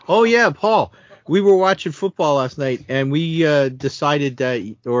Oh yeah, Paul. We were watching football last night, and we decided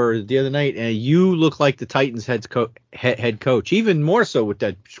that, or the other night, and you look like the Titans head coach, even more so with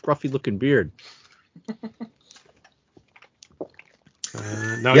that scruffy-looking beard.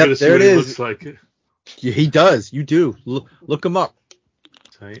 Now I gotta see what he looks like. Yeah, he does. You do. Look him up.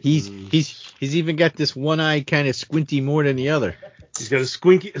 Titans. He's even got this one eye kind of squinty more than the other. He's got a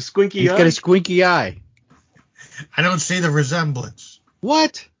squinky eye. He's got a squinky eye. I don't see the resemblance.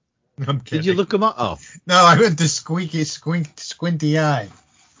 What? I'm kidding. Did you look him up? Oh. No, I meant the squinty eye.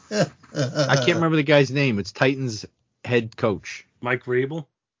 I can't remember the guy's name. It's Titans head coach. Mike Vrabel?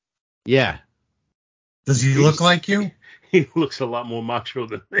 Yeah. Does he look like you? He looks a lot more macho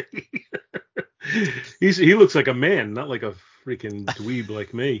than me. He looks like a man, not like a freaking dweeb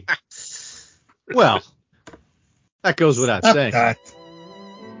like me. Well, that goes without saying.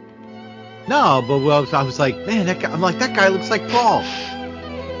 No, but I was like, man, that guy looks like Paul.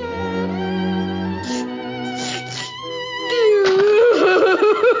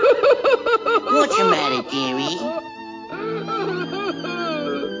 What's the matter, dearie?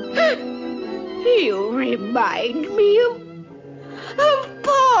 You remind me of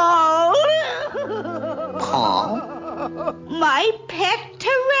Paul. Paul? My pet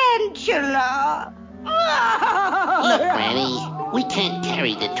tarantula. Look, Granny, we can't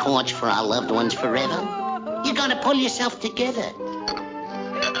carry the torch for our loved ones forever. You gotta pull yourself together.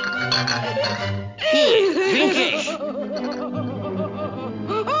 Here, drink this.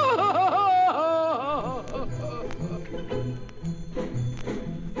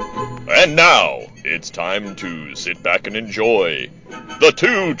 And now, it's time to sit back and enjoy the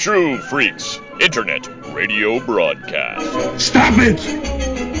Two True Freaks Internet Radio Broadcast. Stop it!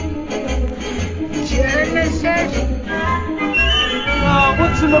 Genesis. Oh,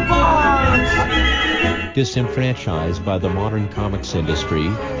 what's in the box? Disenfranchised by the modern comics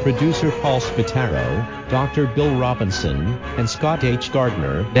industry, producer Paul Spataro, Dr. Bill Robinson, and Scott H.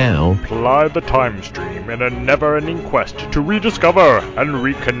 Gardner now ply the time stream in a never-ending quest to rediscover and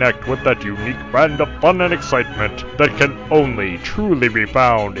reconnect with that unique brand of fun and excitement that can only truly be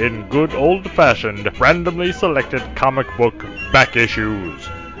found in good old-fashioned, randomly selected comic book back issues.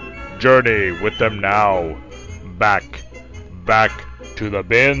 Journey with them now. Back to the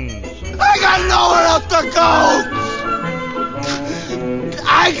bins. I got nowhere else to go!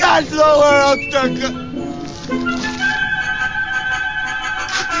 I got nowhere else to go!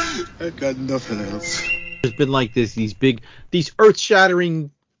 I got nothing else. There's been like these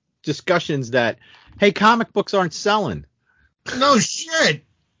earth-shattering discussions that, hey, comic books aren't selling. No shit.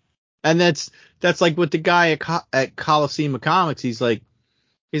 And that's like with the guy at Coliseum of Comics. He's like,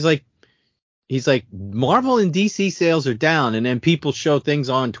 Marvel and DC sales are down, and then people show things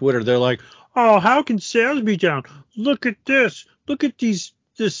on Twitter. They're like, oh, how can sales be down? Look at this. Look at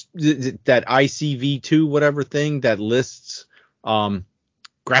that ICV2 whatever thing that lists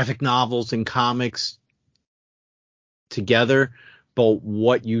graphic novels and comics together. But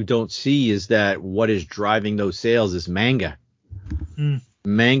what you don't see is that what is driving those sales is manga.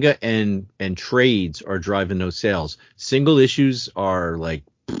 Manga and trades are driving those sales. Single issues are like,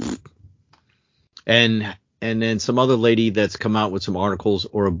 and then some other lady that's come out with some articles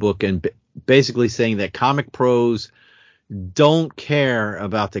or a book and basically saying that comic pros don't care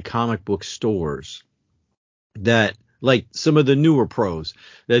about the comic book stores, that like some of the newer pros,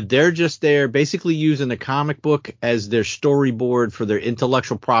 that they're just there basically using the comic book as their storyboard for their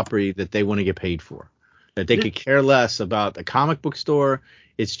intellectual property that they want to get paid for, that they could care less about the comic book store.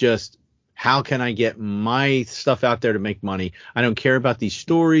 It's just, how can I get my stuff out there to make money? I don't care about these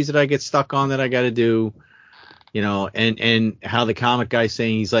stories that I get stuck on that I got to do, and how the comic guy's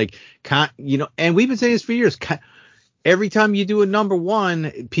saying, he's like, and we've been saying this for years. Every time you do a number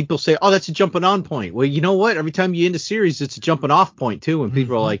one, people say, oh, that's a jumping on point. Well, you know what? Every time you end a series, it's a jumping off point too. And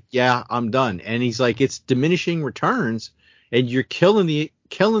people are like, yeah, I'm done. And he's like, it's diminishing returns and you're killing the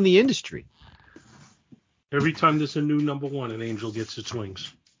industry. Every time there's a new number one, an angel gets its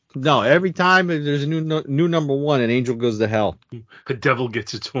wings. No, every time there's a new number one, an angel goes to hell. The devil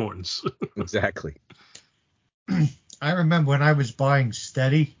gets its horns. Exactly. I remember when I was buying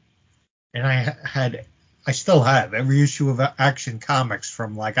Steady, and I still have every issue of Action Comics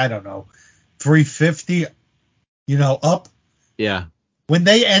from, like, I don't know, 350, up. Yeah. When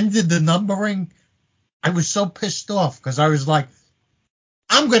they ended the numbering, I was so pissed off because I was like,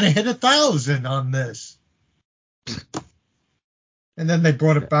 I'm going to hit 1,000 on this. And then they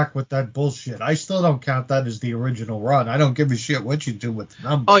brought it back with that bullshit. I still don't count that as the original run. I don't give a shit what you do with the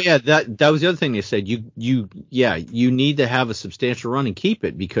number. Oh yeah, that was the other thing they said. You need to have a substantial run and keep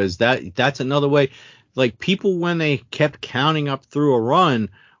it, because that's another way. Like, people, when they kept counting up through a run,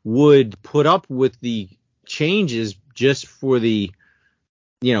 would put up with the changes just for the,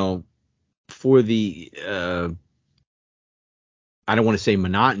 for the, I don't want to say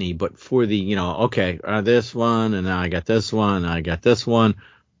monotony, but for the, okay, this one, and now I got this one, and I got this one.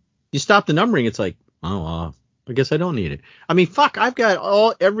 You stop the numbering, it's like, oh, I guess I don't need it. I mean, fuck, I've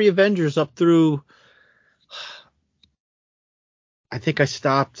got every Avengers up through, I think I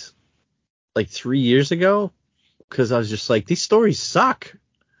stopped like 3 years ago because I was just like, these stories suck.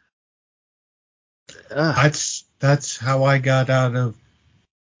 That's how I got out of,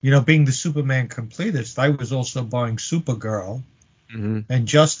 being the Superman completist. I was also buying Supergirl and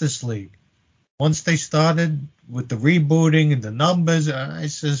Justice League. Once they started with the rebooting and the numbers, I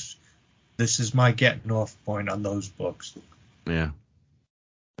says, this is my getting off point on those books. Yeah.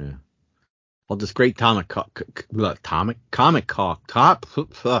 Well, this great comic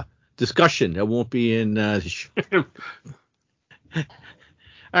discussion that won't be in.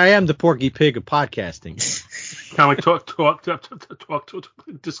 I am the Porky Pig of podcasting. Comic talk,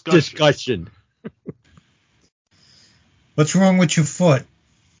 discussion. What's wrong with your foot?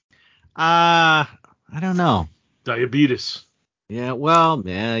 I don't know. Diabetes. Yeah, well,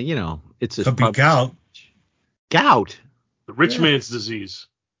 yeah, it's a could be gout. Gout. The rich man's disease.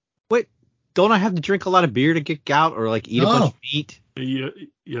 Wait, don't I have to drink a lot of beer to get gout, or like eat a bunch of meat? You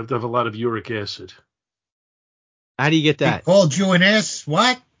have to have a lot of uric acid. How do you get that? He called you an ass.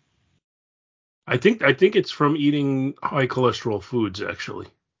 What? I think it's from eating high cholesterol foods, actually.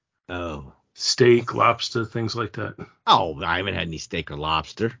 Oh. Steak, lobster, things like that. Oh, I haven't had any steak or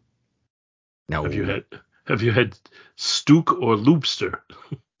lobster. No. Have you had stook or loobster?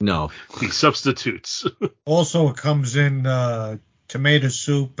 No. The substitutes. Also, it comes in tomato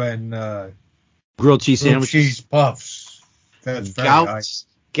soup and grilled cheese sandwiches. Cheese puffs. That's very nice.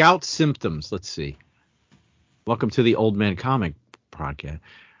 Gout symptoms. Let's see. Welcome to the Old Man Comic podcast.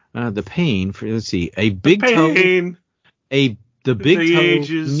 The pain for, let's see, a big toe, the big toe,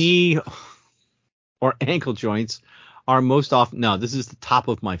 ages. knee, or ankle joints are most often. No, this is the top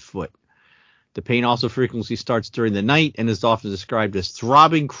of my foot. The pain also frequently starts during the night and is often described as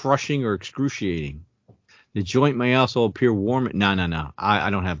throbbing, crushing, or excruciating. The joint may also appear warm. No. I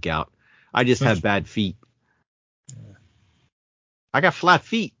don't have gout. I just have bad feet. I got flat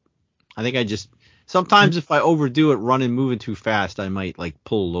feet. I think I just. Sometimes if I overdo it running, moving too fast, I might like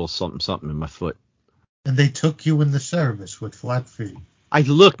pull a little something in my foot. And they took you in the service with flat feet.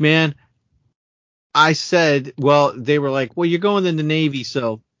 Look, man, I said, well, they were like, well, you're going in the Navy,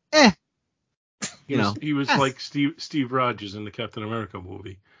 so, He was like Steve Rogers in the Captain America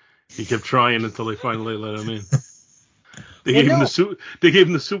movie. He kept trying until they finally let him in. They gave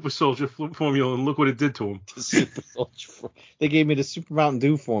him the super soldier formula, and look what it did to him. They gave me the Super Mountain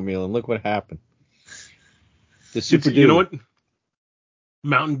Dew formula, and look what happened. The Super Dew. You know what?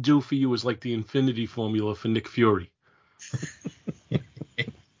 Mountain Dew for you is like the Infinity formula for Nick Fury.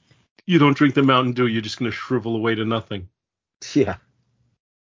 You don't drink the Mountain Dew, you're just going to shrivel away to nothing. Yeah.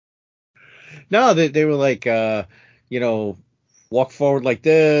 No, they were like, walk forward like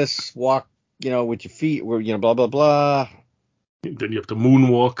this, walk, with your feet, blah, blah, blah. Then you have to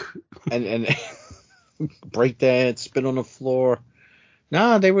moonwalk. and break dance, spin on the floor.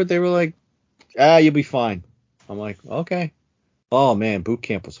 No, they were like, you'll be fine. I'm like, okay. Oh man, boot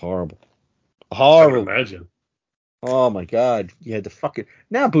camp was horrible. Horrible. I can imagine. Oh my God, you had to fucking.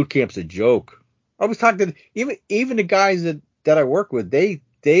 Now boot camp's a joke. I was talking to even the guys that I work with. They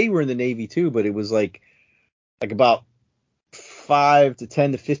were in the Navy too, but it was like about 5 to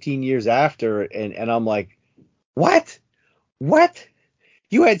 10 to 15 years after, and I'm like, what?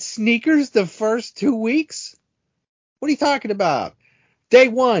 You had sneakers the first 2 weeks? What are you talking about? Day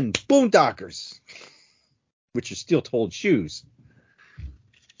 1, boondockers, which are steel-toed shoes.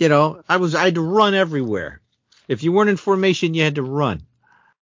 I had to run everywhere. If you weren't in formation, you had to run.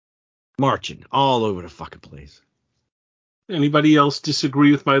 Marching all over the fucking place. Anybody else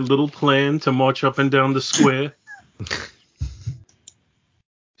disagree with my little plan to march up and down the square?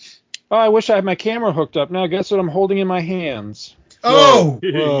 Oh, I wish I had my camera hooked up. Now guess what I'm holding in my hands? Oh!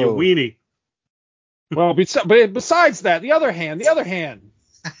 You weenie. Well, besides that, the other hand.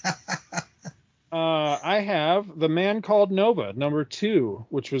 I have The Man Called Nova, number 2,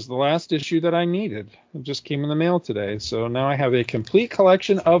 which was the last issue that I needed. It just came in the mail today. So now I have a complete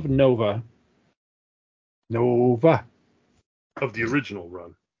collection of Nova. Of the original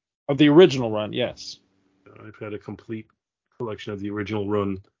run. Of the original run, yes. I've had a complete collection of the original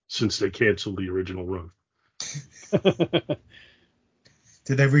run since they canceled the original run.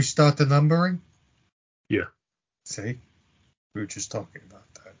 Did they restart the numbering? Yeah. See? We were just talking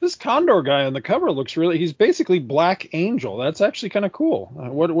about that. This Condor guy on the cover looks he's basically Black Angel. That's actually kind of cool.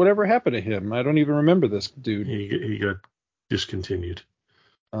 Whatever happened to him? I don't even remember this dude. He got discontinued.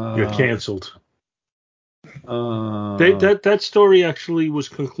 Got canceled. That story actually was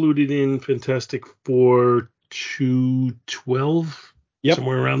concluded in Fantastic Four 212,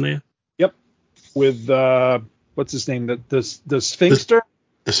 somewhere around there. Yep. With what's his name? The Sphinxter?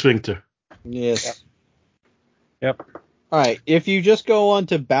 The Sphincter. Yes. Yep. All right. If you just go on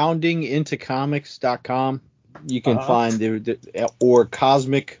to boundingintocomics.com, you can find or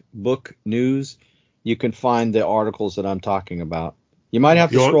Cosmic Book News, you can find the articles that I'm talking about. You might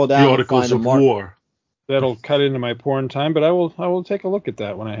have to scroll down. The articles of war. That'll cut into my porn time, but I will take a look at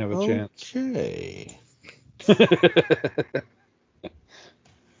that when I have a chance. Okay.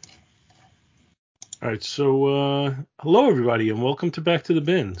 All right, so hello everybody, and welcome to Back to the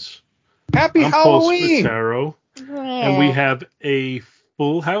Bins. Happy Halloween! I'm Paul Spataro, and we have a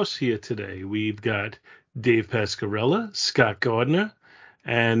full house here today. We've got Dave Pascarella, Scott Gardner,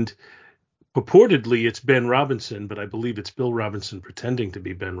 and purportedly it's Ben Robinson, but I believe it's Bill Robinson pretending to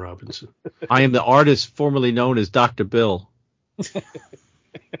be Ben Robinson. I am the artist formerly known as Dr. Bill.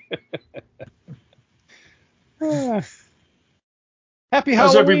 Happy Halloween!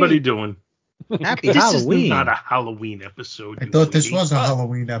 How's everybody doing? Happy This Halloween. is not a Halloween episode. I thought this was a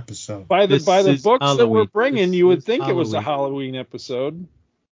Halloween episode. By the books Halloween. that we're bringing, you would think Halloween. it was a Halloween episode.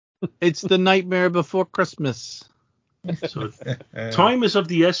 It's the Nightmare Before Christmas. So time is of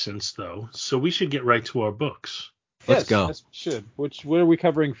the essence, though, so we should get right to our books. Let's go. Yes, we should. What are we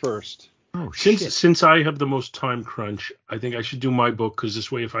covering first? Oh, Since I have the most time crunch, I think I should do my book, because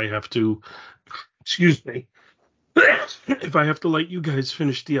this way if I have to, excuse me, if I have to let you guys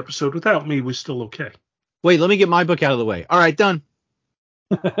finish the episode without me, we're still okay. Wait, let me get my book out of the way. All right, done.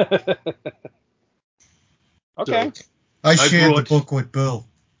 Okay. I shared the book with Bill.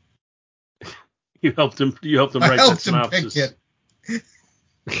 You helped him write that synopsis.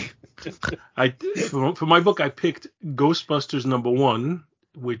 Pick it. For my book, I picked Ghostbusters #1,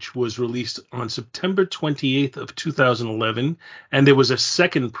 which was released on September 28th of 2011, and there was a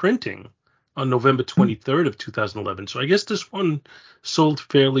second printing on November 23rd of 2011. So I guess this one sold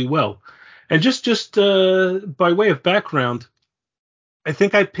fairly well. And just by way of background, I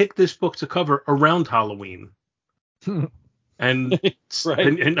think I picked this book to cover around Halloween. And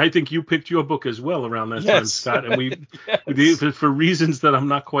right. and I think you picked your book as well around that time, Scott. And for reasons that I'm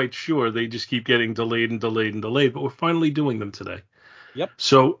not quite sure, they just keep getting delayed. But we're finally doing them today. Yep.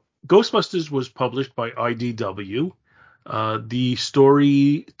 So Ghostbusters was published by IDW. The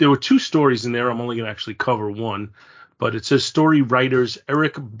story, there were two stories in there. I'm only going to actually cover one, but it says story writers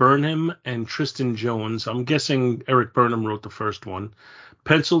Eric Burnham and Tristan Jones. I'm guessing Eric Burnham wrote the first one.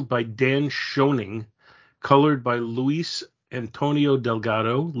 Penciled by Dan Schoening, colored by Luis Antonio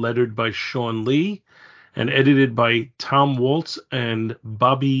Delgado, lettered by Sean Lee, and edited by Tom Waltz and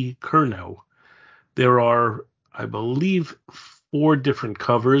Bobby Curnow. There are, I believe, 4 different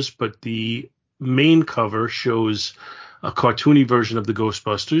covers, but the main cover shows a cartoony version of the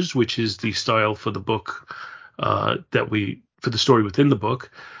Ghostbusters, which is the style for the book for the story within the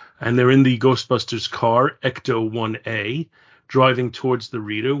book. And they're in the Ghostbusters car, Ecto 1A, driving towards the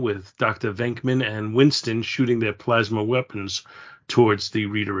reader with Dr. Venkman and Winston shooting their plasma weapons towards the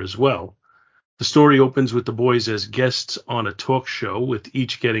reader as well. The story opens with the boys as guests on a talk show, with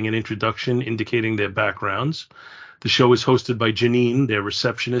each getting an introduction indicating their backgrounds. The show is hosted by Janine, their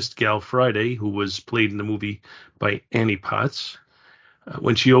receptionist, Gal Friday, who was played in the movie by Annie Potts.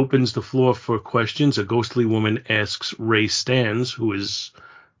 When she opens the floor for questions, a ghostly woman asks Ray Stans, who was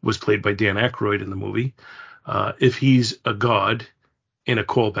played by Dan Aykroyd in the movie, if he's a god. In a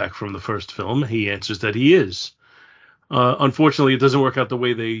callback from the first film, he answers that he is. Unfortunately, it doesn't work out the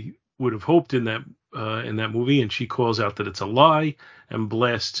way they would have hoped in that movie, and she calls out that it's a lie and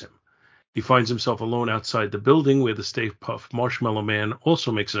blasts him. He finds himself alone outside the building, where the Stay Puft Marshmallow Man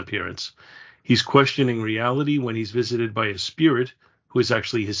also makes an appearance. He's questioning reality when he's visited by a spirit, who is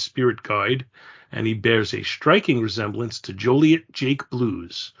actually his spirit guide, and he bears a striking resemblance to Joliet Jake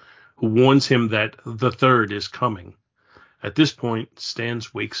Blues, who warns him that the third is coming. At this point,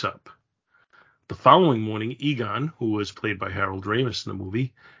 Stans wakes up. The following morning, Egon, who was played by Harold Ramis in the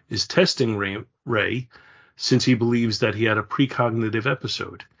movie, is testing Ray since he believes that he had a precognitive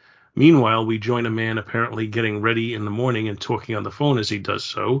episode. Meanwhile, we join a man apparently getting ready in the morning and talking on the phone as he does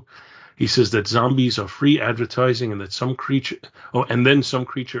so. He says that zombies are free advertising and that some creature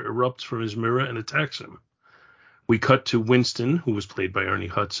erupts from his mirror and attacks him. We cut to Winston, who was played by Ernie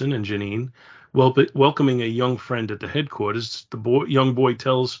Hudson, and Janine, welcoming a young friend at the headquarters. Young boy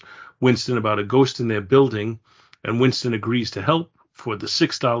tells Winston about a ghost in their building, and Winston agrees to help for the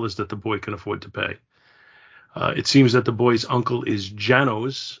 $6 that the boy can afford to pay. It seems that the boy's uncle is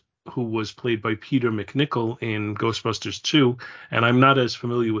Janos, who was played by Peter McNichol in Ghostbusters 2, and I'm not as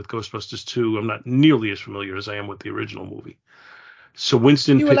familiar with Ghostbusters 2. I'm not nearly as familiar as I am with the original movie. So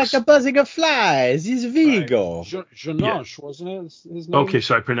Winston You were like the buzzing of flies. He's Vigo. Janosh, wasn't it? His name? Okay,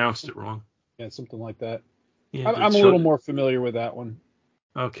 so I pronounced it wrong. Yeah, something like that. Yeah, I'm a little more familiar with that one.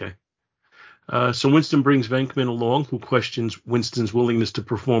 Okay. So Winston brings Venkman along, who questions Winston's willingness to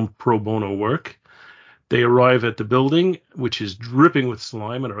perform pro bono work. They arrive at the building, which is dripping with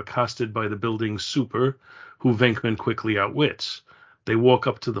slime, and are accosted by the building's super, who Venkman quickly outwits. They walk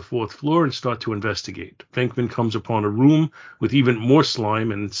up to the 4th floor and start to investigate. Venkman comes upon a room with even more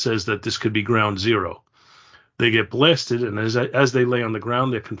slime and says that this could be ground zero. They get blasted, and as they lay on the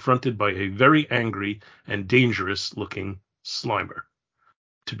ground, they're confronted by a very angry and dangerous-looking Slimer.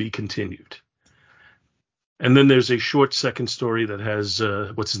 To be continued. And then there's a short second story that has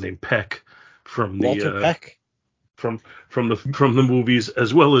what's his name, Peck, from the Walter Peck, from the movies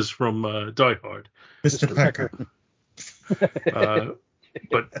as well as from Die Hard. Mr. Pecker.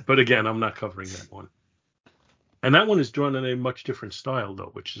 But again, I'm not covering that one. And that one is drawn in a much different style,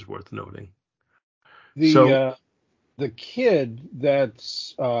 though, which is worth noting. The kid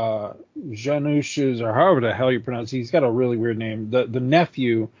that's Janush's, or however the hell you pronounce it, he's got a really weird name. The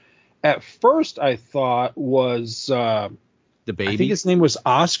nephew, at first I thought was the baby. I think his name was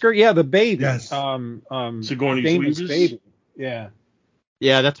Oscar. Yeah, the baby. Yes. Sigourney Damon's Weaver's baby. Yeah.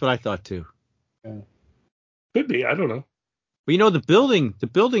 Yeah, that's what I thought too. Yeah. Could be. I don't know. But you know, the building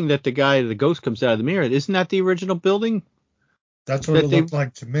that the ghost comes out of the mirror, isn't that the original building? That's what it looked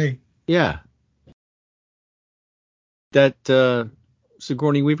like to me. Yeah. That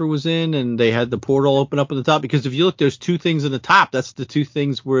Sigourney Weaver was in, and they had the portal open up at the top. Because if you look, there's two things in the top. That's the two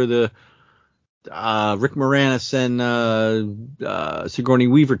things where the Rick Moranis and Sigourney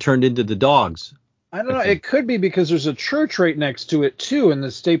Weaver turned into the dogs. I don't know. It could be because there's a church right next to it, too, and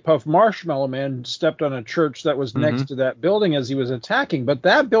the Stay Puft Marshmallow Man stepped on a church that was next to that building as he was attacking. But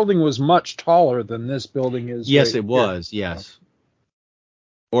that building was much taller than this building is. Yes, it was. Yes.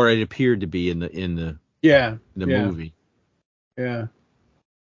 Or it appeared to be in the movie. Yeah.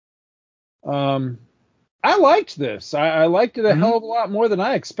 I liked this. I liked it a hell of a lot more than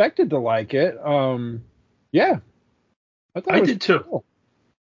I expected to like it. Yeah. I did too. Cool.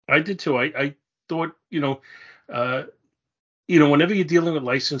 I did too. I thought, whenever you're dealing with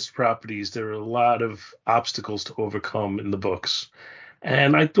licensed properties, there are a lot of obstacles to overcome in the books.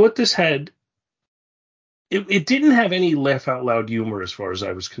 And I thought this had, it didn't have any laugh out loud humor as far as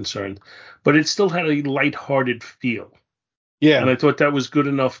I was concerned, but it still had a lighthearted feel. Yeah. And I thought that was good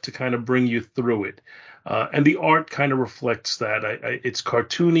enough to kind of bring you through it. And the art kind of reflects that. It's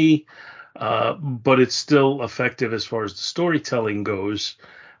cartoony, but it's still effective as far as the storytelling goes.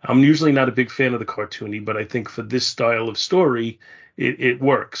 I'm usually not a big fan of the cartoony, but I think for this style of story, it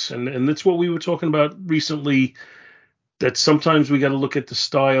works. And that's what we were talking about recently, that sometimes we got to look at the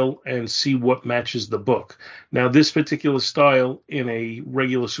style and see what matches the book. Now, this particular style in a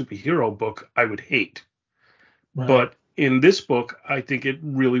regular superhero book, I would hate. Right. But in this book, I think it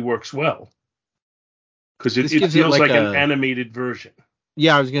really works well. Because it feels like an animated version.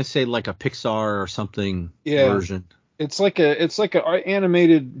 Yeah, I was going to say like a Pixar or something version. It's like an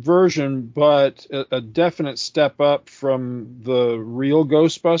animated version, but a definite step up from the real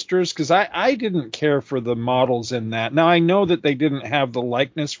Ghostbusters, because I didn't care for the models in that. Now, I know that they didn't have the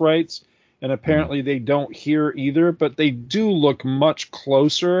likeness rights, and apparently they don't here either, but they do look much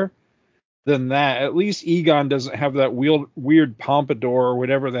closer than that. At least Egon doesn't have that weird pompadour or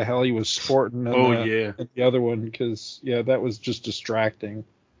whatever the hell he was sporting in the other one, because, that was just distracting.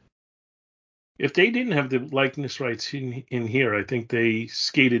 If they didn't have the likeness rights in here, I think they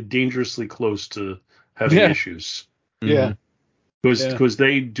skated dangerously close to having issues. Yeah. Because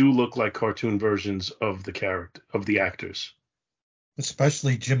they do look like cartoon versions of the actors.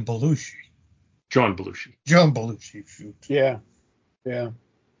 Especially John Belushi. John Belushi. Shoot. Yeah.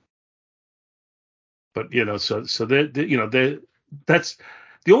 But so that's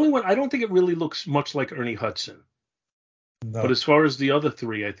the only one. I don't think it really looks much like Ernie Hudson. No. But as far as the other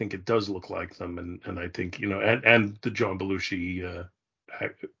three, I think it does look like them, and I think and the John Belushi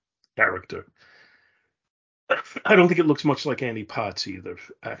character. I don't think it looks much like Annie Potts either,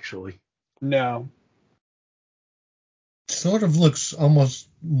 actually. No. Sort of looks almost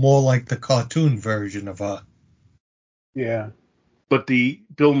more like the cartoon version of her. Yeah. But the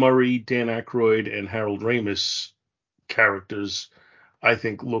Bill Murray, Dan Aykroyd, and Harold Ramis characters, I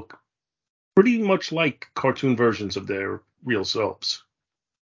think, look pretty much like cartoon versions of their real selves.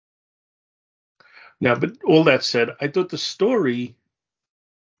 Now, but all that said, I thought the story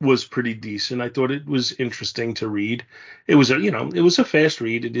was pretty decent. I thought it was interesting to read. It was a fast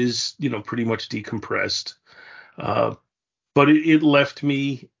read. It is, pretty much decompressed. But it left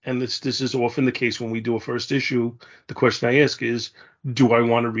me, and this is often the case when we do a first issue, the question I ask is, do I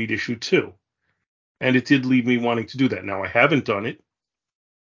want to read issue 2? And it did leave me wanting to do that. Now, I haven't done it,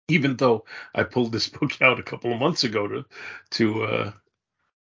 even though I pulled this book out a couple of months ago to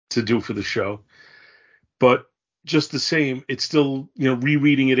do for the show. But just the same, it's still,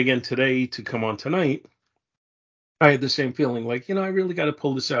 rereading it again today to come on tonight, I had the same feeling, like, I really got to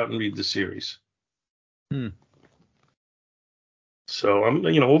pull this out and read the series. So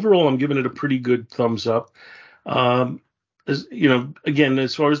overall, I'm giving it a pretty good thumbs up. Again,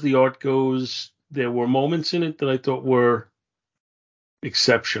 as far as the art goes, there were moments in it that I thought were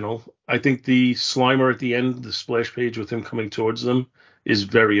exceptional. I think the Slimer at the end, the splash page with him coming towards them, is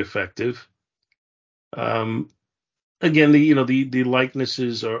very effective. Again, the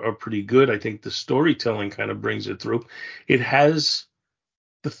likenesses are pretty good. I think the storytelling kind of brings it through. It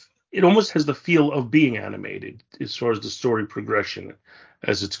almost has the feel of being animated as far as the story progression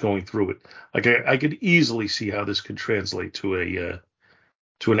as it's going through it. Like I could easily see how this could translate to an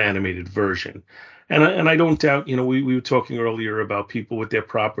animated version. And I don't doubt, we were talking earlier about people with their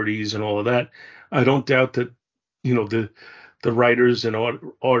properties and all of that. I don't doubt that, the writers and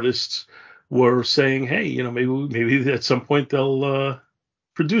artists were saying, hey, maybe at some point they'll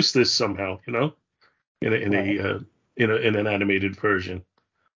produce this somehow, in an animated version.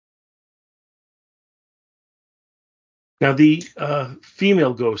 Now, the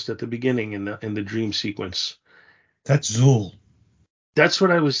female ghost at the beginning in the dream sequence. That's Zool. That's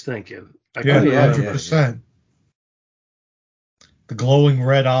what I was thinking. 100%. The glowing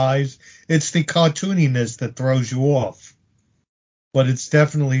red eyes. It's the cartooniness that throws you off. But it's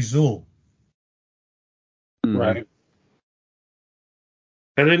definitely Zool. Right.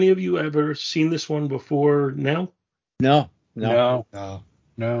 Had any of you ever seen this one before now? No.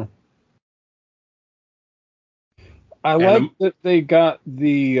 I like that they got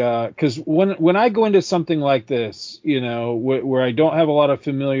the because when I go into something like this, where I don't have a lot of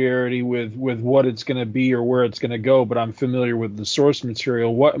familiarity with what it's going to be or where it's going to go, but I'm familiar with the source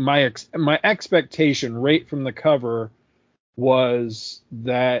material. What my expectation right from the cover was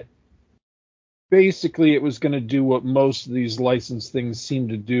that basically it was going to do what most of these licensed things seem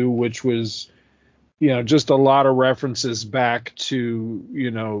to do, which was just a lot of references back to,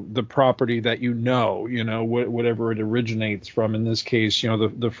 the property that whatever it originates from. In this case,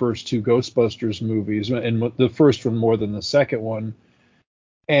 the first 2 Ghostbusters movies, and the first one more than the second one,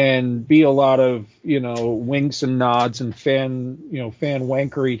 and be a lot of, winks and nods and fan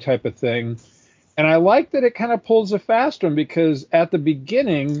wankery type of thing. And I like that it kind of pulls a fast one, because at the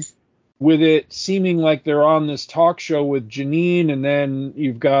beginning, with it seeming like they're on this talk show with Janine, and then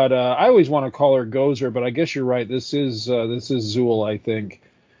you've got I always want to call her Gozer, but I guess you're right. This is Zool, I think.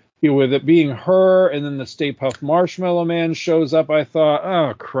 With it being her, and then the Stay Puft Marshmallow Man shows up, I thought,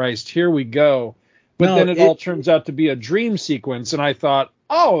 oh Christ, here we go. But then it all turns out to be a dream sequence, and I thought,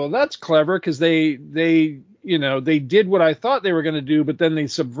 oh, that's clever, because they did what I thought they were going to do, but then they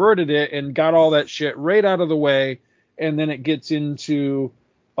subverted it and got all that shit right out of the way, and then it gets into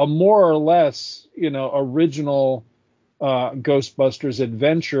a more or less, original Ghostbusters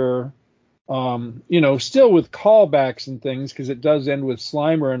adventure, still with callbacks and things, because it does end with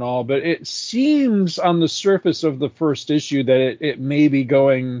Slimer and all, but it seems on the surface of the first issue that it may be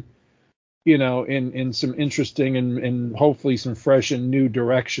going, in some interesting and hopefully some fresh and new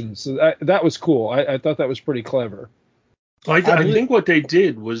directions. So that was cool. I thought that was pretty clever. I think what they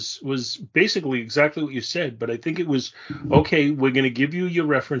did was basically exactly what you said, but I think it was, okay, we're going to give you your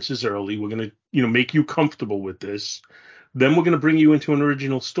references early. We're going to, make you comfortable with this. Then we're going to bring you into an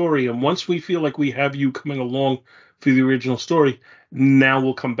original story. And once we feel like we have you coming along for the original story, now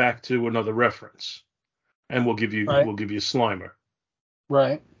we'll come back to another reference, and we'll give you Slimer.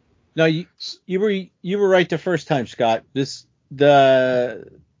 Right. No, you were right the first time, Scott.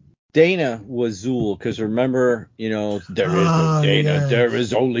 Dana was Zool, because remember, there is no Dana, there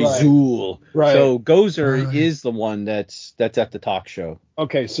is only Zool. Right. So Gozer is the one that's at the talk show.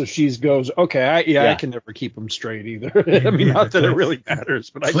 Okay, so she's Gozer. Okay, I can never keep them straight either. I mean, not that it really matters,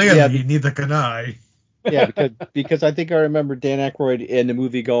 but clearly neither can I. Yeah, because I think I remember Dan Aykroyd in the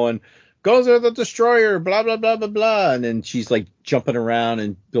movie going, Gozer the Destroyer, blah blah blah blah blah, and then she's like jumping around,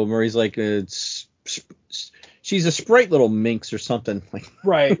 and Bill Murray's like, she's a sprite little minx or something.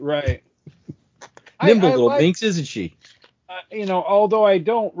 Right. Nimble little minx, isn't she? Although I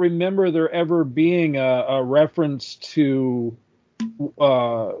don't remember there ever being a reference to,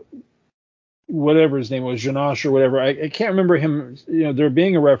 whatever his name was, Janosh or whatever. I can't remember him, there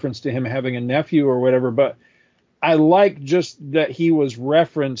being a reference to him having a nephew or whatever, but I like just that he was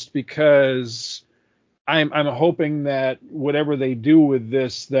referenced because I'm hoping that whatever they do with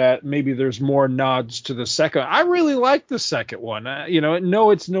this, that maybe there's more nods to the second. I really like the second one.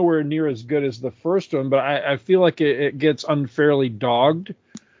 No, it's nowhere near as good as the first one, but I feel like it gets unfairly dogged.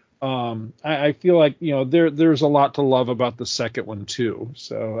 I feel like there's a lot to love about the second one too.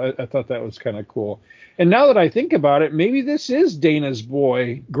 So I thought that was kind of cool. And now that I think about it, maybe this is Dana's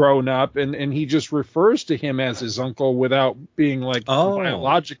boy grown up, and he just refers to him as his uncle without being like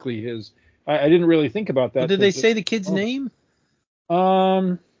biologically his. I didn't really think about that. Well, did they say the kid's name?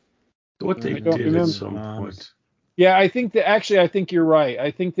 What they I don't did remember. at some point. Yeah, I think I think you're right.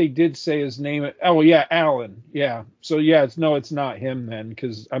 I think they did say his name. Oh yeah, Alan. Yeah. So yeah, it's not him then,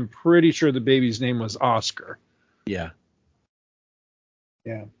 because I'm pretty sure the baby's name was Oscar. Yeah.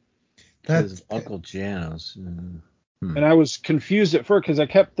 Yeah. That's Uncle Janos. And I was confused at first because I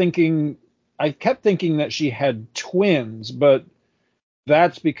kept thinking that she had twins, but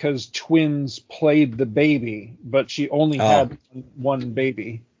that's because twins played the baby, but she only had one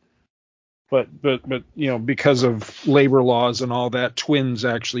baby. But because of labor laws and all that, twins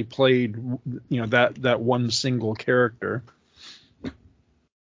actually played that one single character.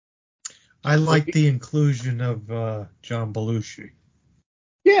 I like the inclusion of John Belushi.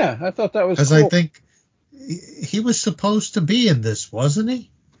 Yeah, I thought that was cool. Because I think he was supposed to be in this, wasn't he?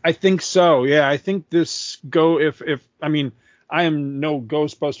 I think so. Yeah, I think this I am no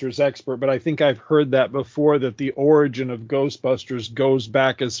Ghostbusters expert, but I think I've heard that before, that the origin of Ghostbusters goes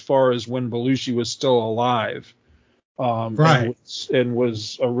back as far as when Belushi was still alive. Right. And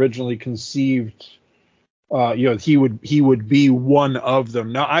was originally conceived. He would be one of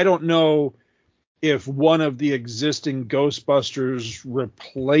them. Now, I don't know if one of the existing Ghostbusters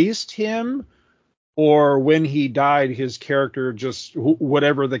replaced him, or when he died, his character just,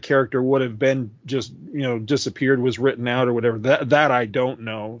 whatever the character would have been, just disappeared, was written out or whatever. That I don't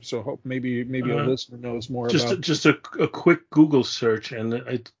know. So hope maybe a listener knows more about. Just a quick Google search,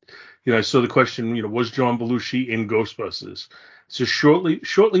 and I saw the question. Was John Belushi in Ghostbusters? So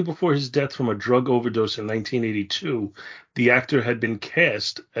shortly before his death from a drug overdose in 1982, the actor had been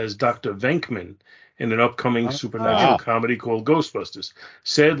cast as Dr. Venkman in an upcoming supernatural comedy called Ghostbusters.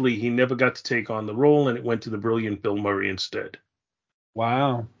 Sadly, he never got to take on the role, and it went to the brilliant Bill Murray instead.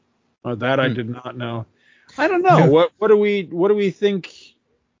 Wow, that I did not know. I don't know. What do we think?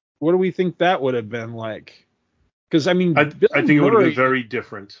 What do we think that would have been like? Because I think it would have been very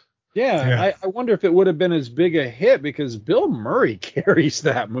different. Yeah. I wonder if it would have been as big a hit, because Bill Murray carries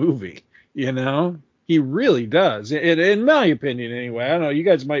that movie. He really does. In my opinion, anyway. I don't know. You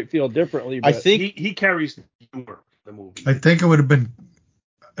guys might feel differently, but I think he carries the humor in the movie. I think it would have been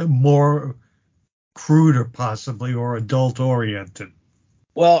more cruder, possibly, or adult oriented.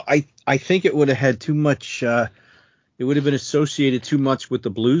 Well, I think it would have had too much. It would have been associated too much with the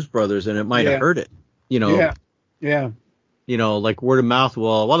Blues Brothers, and it might have hurt it. Yeah. Like word of mouth.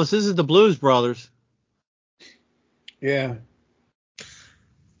 Well, this is the Blues Brothers. Yeah.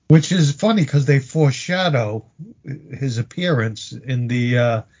 Which is funny because they foreshadow his appearance in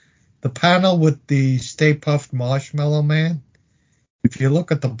the panel with the Stay Puft Marshmallow Man. If you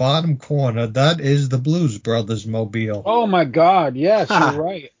look at the bottom corner, that is the Blues Brothers mobile. Oh my God! Yes, you're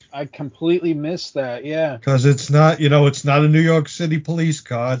right. I completely missed that. Yeah. Because it's not a New York City police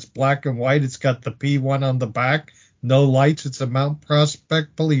car. It's black and white. It's got the P1 on the back. No lights. It's a Mount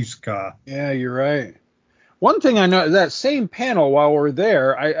Prospect police car. Yeah, you're right. One thing I know, that same panel, while we're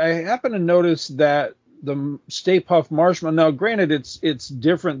there, I happen to notice that the Stay Puft Marshmallow. Now, granted, it's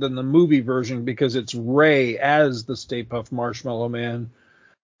different than the movie version because it's Ray as the Stay Puft Marshmallow Man,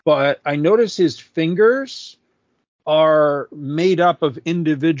 but I notice his fingers are made up of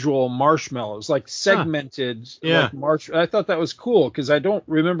individual marshmallows, like segmented. Yeah. Like I thought that was cool because I don't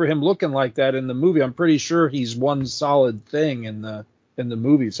remember him looking like that in the movie. I'm pretty sure he's one solid thing in the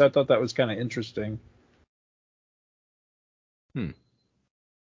movie, so I thought that was kind of interesting.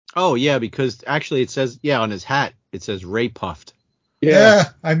 Oh yeah, because actually it says on his hat it says Ray Puffed. Yeah,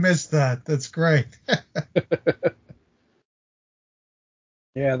 I missed that. That's great.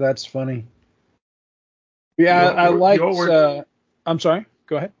 Yeah, that's funny. Yeah, I liked. I'm sorry.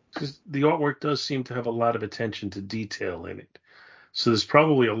 Go ahead. Because the artwork does seem to have a lot of attention to detail in it. So there's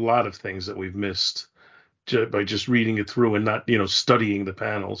probably a lot of things that we've missed by just reading it through and not, studying the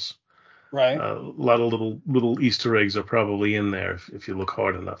panels. Right. A lot of little Easter eggs are probably in there if you look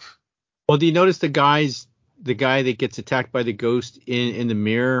hard enough. Well, do you notice the guy that gets attacked by the ghost in the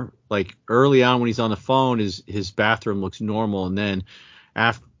mirror? Like early on when he's on the phone, his bathroom looks normal, and then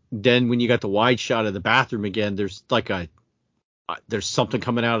then when you got the wide shot of the bathroom again, there's like there's something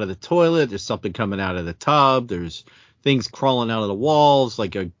coming out of the toilet, there's something coming out of the tub, there's things crawling out of the walls,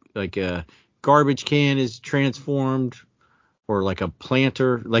 like a garbage can is transformed, or like a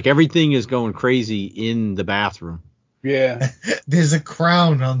planter, like everything is going crazy in the bathroom. Yeah. There's a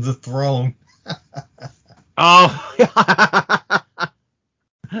crown on the throne. Oh.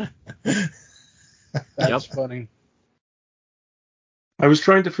 That's funny. I was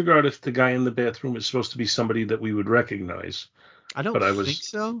trying to figure out if the guy in the bathroom is supposed to be somebody that we would recognize. I don't think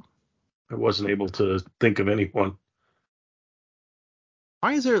so. I wasn't able to think of anyone.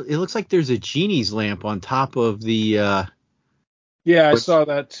 Why is there? It looks like there's a genie's lamp on top of the. Yeah, I saw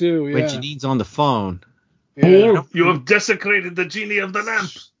that too. When Yeah. Janine's on the phone. Yeah. You have desecrated the genie of the lamp.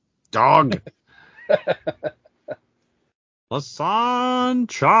 Dog. Lasan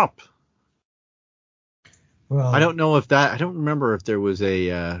chop. Well, I don't know if that. I don't remember if there was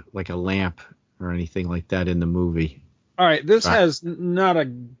a like a lamp or anything like that in the movie. All right, this has not a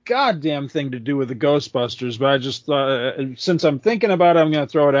goddamn thing to do with the Ghostbusters, but I just thought, since I'm thinking about it, I'm going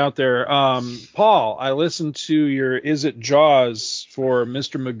to throw it out there. Paul, I listened to your Is It Jaws for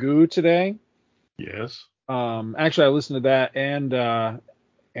Mr. Magoo today. Yes. Actually, I listened to that and the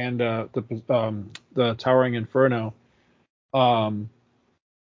Towering Inferno. But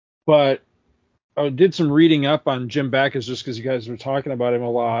I did some reading up on Jim Backus just because you guys were talking about him a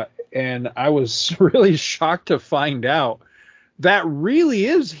lot, and I was really shocked to find out that really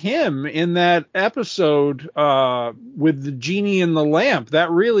is him in that episode with the genie in the lamp.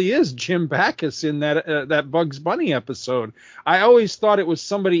 That really is Jim Backus in that Bugs Bunny episode. I always thought it was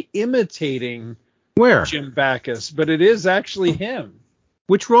somebody imitating Jim Backus, but it is actually him.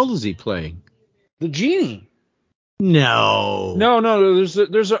 Which role is he playing? The genie. No.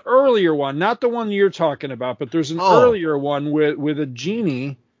 There's an earlier one, not the one you're talking about, but there's an earlier one with a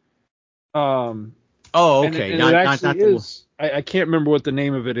genie. Okay. And it actually is. I can't remember what the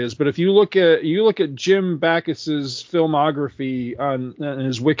name of it is, but if you look at Jim Backus's filmography on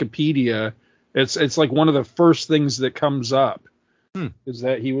his Wikipedia, it's like one of the first things that comes up. Is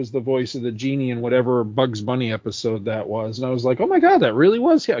that he was the voice of the genie in whatever Bugs Bunny episode that was. And I was like, oh my God, that really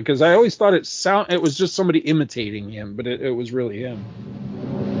was him. Because I always thought it was just somebody imitating him, but it was really him.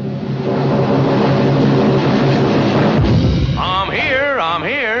 I'm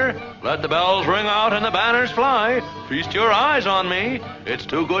here. Let the bells ring out and the banners fly. Feast your eyes on me. It's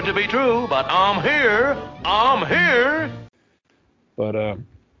too good to be true, but I'm here. But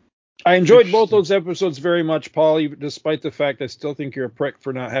I enjoyed both those episodes very much, Paul, despite the fact I still think you're a prick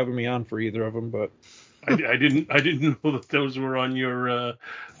for not having me on for either of them. But I didn't know that those were on your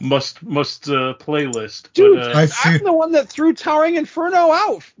must playlist. Dude, but, I'm the one that threw Towering Inferno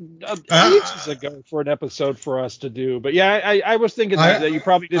out ages ago for an episode for us to do. But yeah, I was thinking that you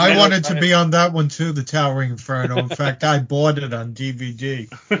probably didn't. I wanted to be on that one too, the Towering Inferno. In fact, I bought it on DVD.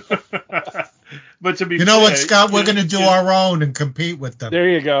 But to be you know what, Scott? We're going to do our own and compete with them. There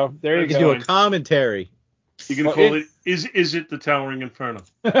you go. You can do a commentary. You're going to call it Is It the Towering Inferno?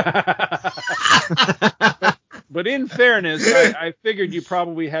 But in fairness, I figured you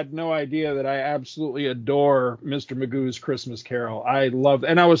probably had no idea that I absolutely adore Mr. Magoo's Christmas Carol. I loved,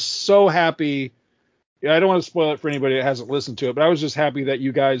 and I was so happy. I don't want to spoil it for anybody that hasn't listened to it, but I was just happy that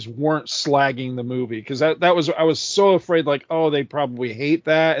you guys weren't slagging the movie, because I was so afraid, like, oh, they probably hate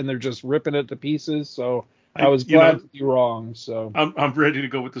that and they're just ripping it to pieces. So I was glad to be wrong. So I'm ready to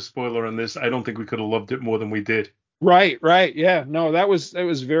go with the spoiler on this. I don't think we could have loved it more than we did. Right. Yeah. No, I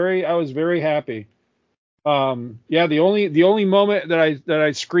was very happy. Yeah, the only moment that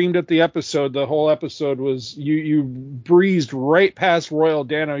I screamed at the episode, the whole episode, was you breezed right past Royal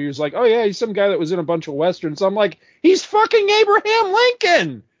Dano. He was like, oh yeah, he's some guy that was in a bunch of westerns. I'm like, he's fucking Abraham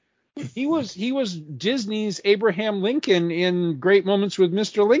Lincoln. He was Disney's Abraham Lincoln in Great Moments with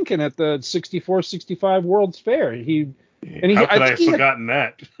Mr. Lincoln at the 64-65 World's Fair. How could I have forgotten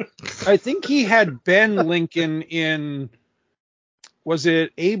that? I think he had Ben Lincoln in. Was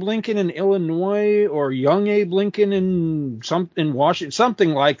it Abe Lincoln in Illinois or young Abe Lincoln in Washington,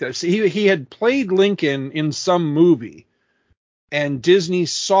 something like that? So he had played Lincoln in some movie, and Disney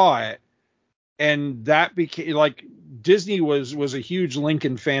saw it, and that became like Disney was a huge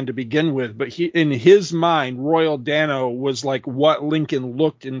Lincoln fan to begin with, but in his mind, Royal Dano was like what Lincoln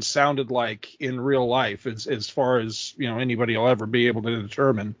looked and sounded like in real life, as far as anybody will ever be able to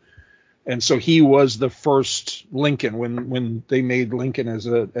determine. And so he was the first Lincoln when they made Lincoln as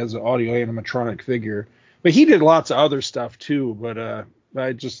an audio animatronic figure. But he did lots of other stuff too. But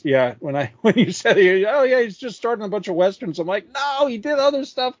I just when you said he's just starting a bunch of westerns, I'm like, no, he did other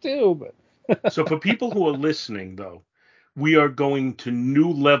stuff too. But so for people who are listening though, we are going to new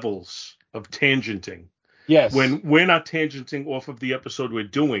levels of tangenting. Yes. When we're not tangenting off of the episode we're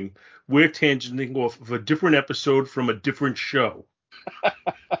doing, we're tangenting off of a different episode from a different show.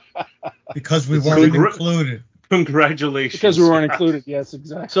 Because we weren't included. Congratulations. Because we weren't included. Yes,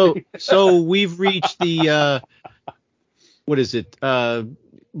 exactly. So we've reached the what is it?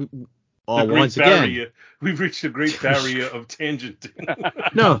 Once again, we've reached the great barrier of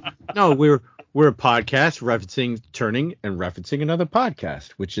tangenting. No, we're a podcast referencing another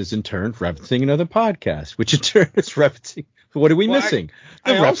podcast, which is in turn referencing another podcast, which in turn is referencing. What are we missing?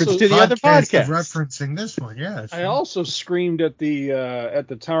 The reference to the other podcast. Referencing this one, yes. I also screamed at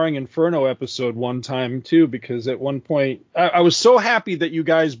the Towering Inferno episode one time too, because at one point I was so happy that you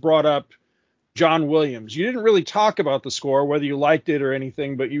guys brought up John Williams. You didn't really talk about the score, whether you liked it or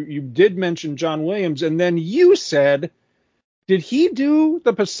anything, but you did mention John Williams, and then you said, did he do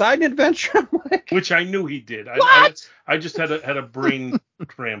the Poseidon Adventure? Which I knew he did. I just had a brain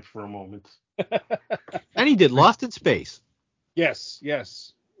cramp for a moment. And he did Lost in Space. Yes,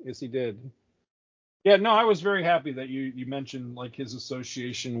 he did. Yeah, no, I was very happy that you mentioned like his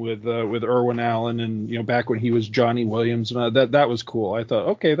association with Irwin Allen, and back when he was Johnny Williams, and that was cool. I thought,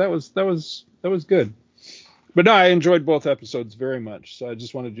 okay, that was good. But no, I enjoyed both episodes very much, so I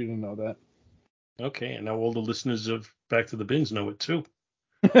just wanted you to know that. Okay, and now all the listeners of Back to the Bins know it too.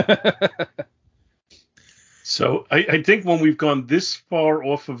 So I think when we've gone this far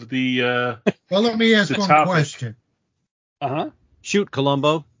off of the well, let me ask one topic, question. Shoot,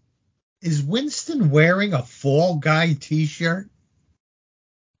 Columbo. Is Winston wearing a Fall Guy T-shirt?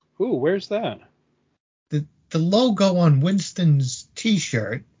 Ooh, where's that? The logo on Winston's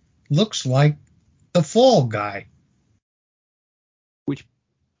T-shirt looks like the Fall Guy. Which?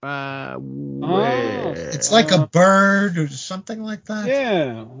 It's like a bird or something like that.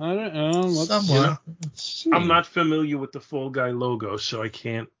 Yeah, I don't know. Somewhat. I'm not familiar with the Fall Guy logo, so I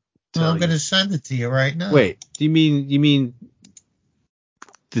can't. I'm going to send it to you right now. Wait, do you mean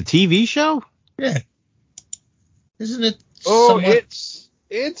the TV show? Yeah. Isn't it?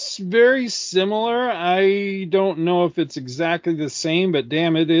 It's very similar. I don't know if it's exactly the same, but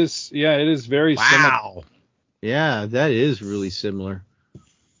damn, it is. Yeah, it is very similar. Wow. Yeah, that is really similar.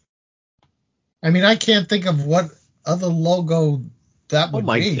 I mean, I can't think of what other logo that would be. Oh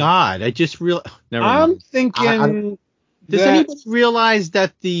my God! I just realized. I'm thinking. Does anybody realize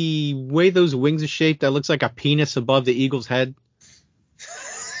that the way those wings are shaped, that looks like a penis above the eagle's head?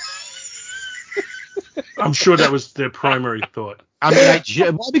 I'm sure that was their primary thought. I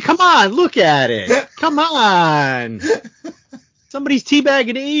mean, come on, look at it. Come on. Somebody's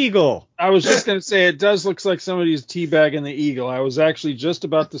teabagging the eagle. I was just going to say, it does look like somebody's teabagging the eagle. I was actually just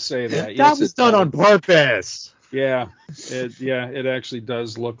about to say that. That was done on purpose. Yeah, it actually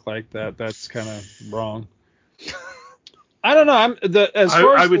does look like that. That's kind of wrong. I don't know. I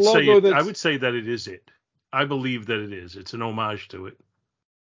would say that it is it. I believe that it is. It's an homage to it.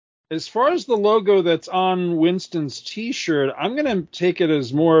 As far as the logo that's on Winston's T-shirt, I'm going to take it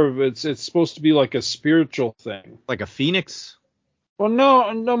as more of it's supposed to be like a spiritual thing. Like a phoenix? Well,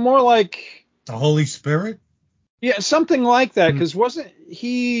 no, more like the Holy Spirit? Yeah, something like that, because wasn't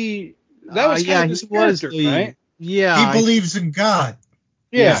he... That was kind of his character, right? Yeah. He believes in God.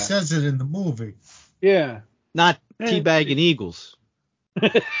 Yeah. He says it in the movie. Yeah. Not teabagging eagles.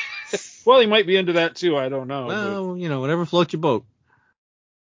 Well, he might be into that too. I don't know. Well, whatever floats your boat.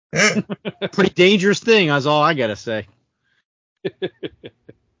 Pretty dangerous thing, that's all I gotta say.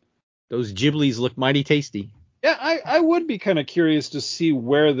 Those Ghiblies look mighty tasty. Yeah, I would be kind of curious to see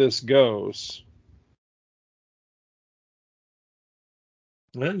where this goes.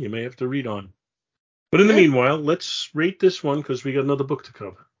 Well, you may have to read on. But in the meanwhile, let's rate this one because we got another book to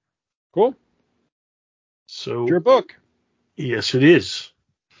cover. Cool. So, your book. Yes, it is.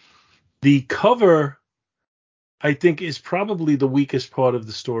 The cover, I think, is probably the weakest part of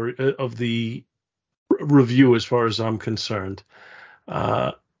the story of the review, as far as I'm concerned.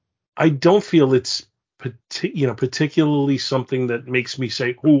 I don't feel it's particularly something that makes me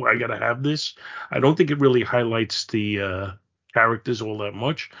say, "Oh, I gotta have this." I don't think it really highlights the characters all that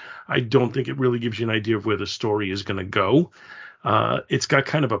much. I don't think it really gives you an idea of where the story is going to go. It's got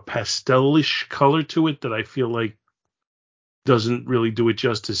kind of a pastelish color to it that I feel like doesn't really do it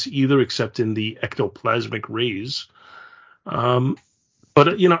justice either, except in the ectoplasmic rays. But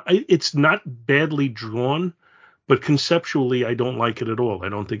it's not badly drawn, but conceptually, I don't like it at all. I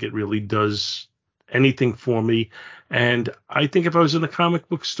don't think it really does anything for me. And I think if I was in a comic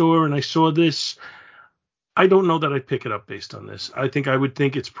book store and I saw this, I don't know that I'd pick it up based on this. I would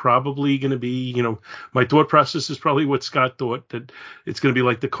think it's probably going to be, my thought process is probably what Scott thought, that it's going to be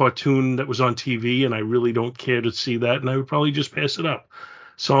like the cartoon that was on TV, and I really don't care to see that, and I would probably just pass it up.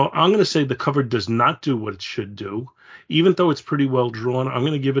 So I'm going to say the cover does not do what it should do. Even though it's pretty well drawn, I'm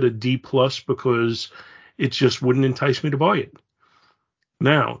going to give it a D+ because it just wouldn't entice me to buy it.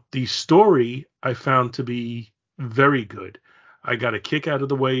 Now, the story I found to be very good. I got a kick out of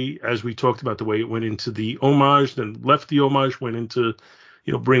the way, as we talked about, the way it went into the homage, then left the homage, went into,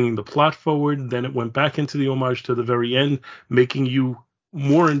 bringing the plot forward. Then it went back into the homage to the very end, making you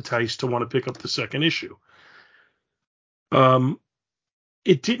more enticed to want to pick up the second issue.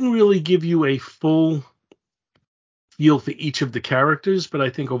 It didn't really give you a full feel for each of the characters, but I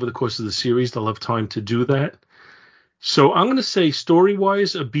think over the course of the series, they'll have time to do that. So I'm going to say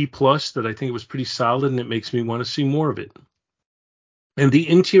story-wise, a B+, that I think it was pretty solid, and it makes me want to see more of it. And the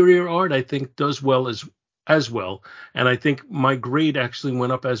interior art, I think, does well as well. And I think my grade actually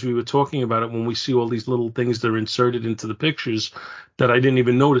went up as we were talking about it when we see all these little things that are inserted into the pictures that I didn't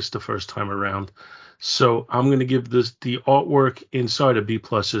even notice the first time around. So I'm going to give the artwork inside a B+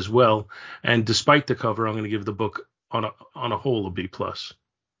 as well. And despite the cover, I'm going to give the book on a whole a B+.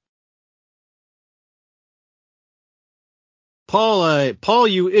 Paul,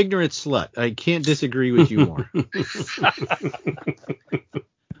 you ignorant slut. I can't disagree with you more.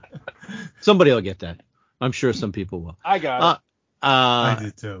 Somebody will get that. I'm sure some people will. I got it. I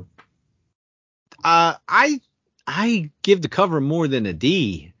did too. I give the cover more than a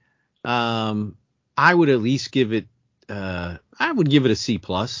D. I would at least give it. I would give it a C+.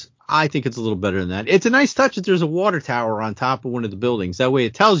 I think it's a little better than that. It's a nice touch that there's a water tower on top of one of the buildings. That way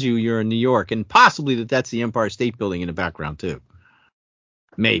it tells you you're in New York, and possibly that's the Empire State Building in the background too.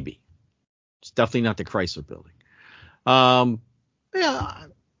 Maybe. It's definitely not the Chrysler Building. I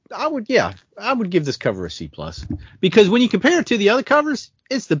would give this cover a C+, because when you compare it to the other covers,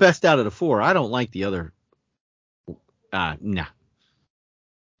 it's the best out of the 4. I don't like the other. Nah.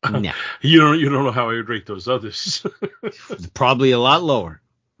 You don't know how I would rate those others. Probably a lot lower.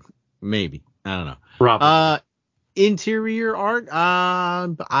 Maybe. I don't know. Probably. Interior art.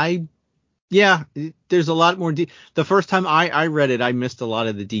 There's a lot more. The first time I read it, I missed a lot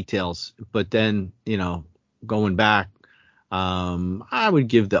of the details. But then, going back, I would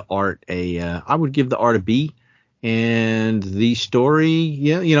give the art a B. And the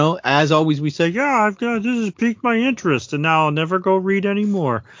story, as always, we say, this has piqued my interest, and now I'll never go read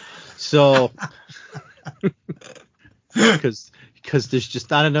anymore. So, because there's just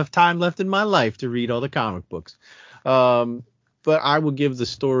not enough time left in my life to read all the comic books. But I would give the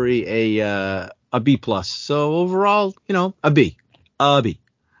story a B+. So overall, a B. A B.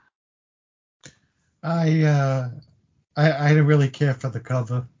 I didn't really care for the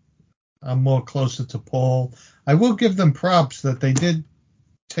cover. I'm more closer to Paul. I will give them props that they did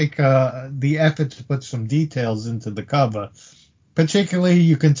take the effort to put some details into the cover. Particularly,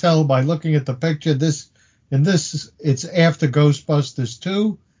 you can tell by looking at the picture. It's after Ghostbusters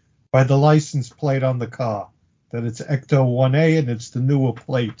 2 by the license plate on the car. That it's Ecto 1A, and it's the newer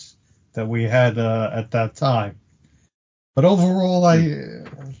plates that we had at that time. But overall,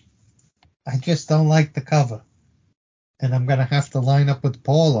 I just don't like the cover. And I'm going to have to line up with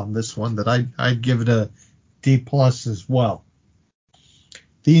Paul on this one, that I'd give it a D+ as well.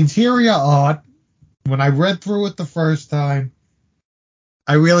 The interior art, when I read through it the first time,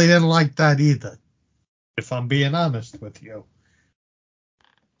 I really didn't like that either, if I'm being honest with you.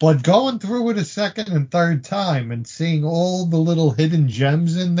 But going through it a second and third time and seeing all the little hidden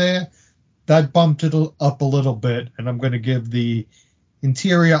gems in there, that bumped it up a little bit, and I'm going to give the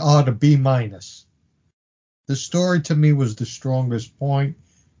interior art a B-. The story to me was the strongest point.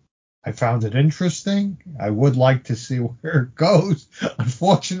 I found it interesting. I would like to see where it goes.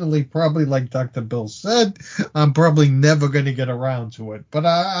 Unfortunately, probably like Dr. Bill said, I'm probably never going to get around to it. But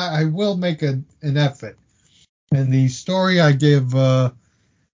I will make an effort. And the story I give it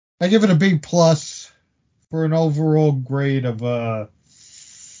a B+ for an overall grade of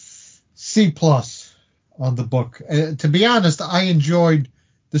C+ on the book. To be honest, I enjoyed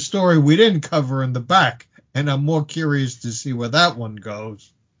the story we didn't cover in the back, and I'm more curious to see where that one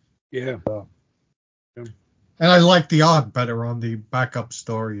goes. Yeah. And I like the art better on the backup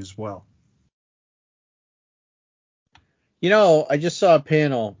story as well. I just saw a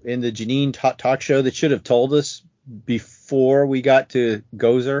panel in the Janine talk show that should have told us before we got to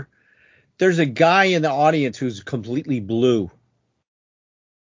Gozer. There's a guy in the audience who's completely blue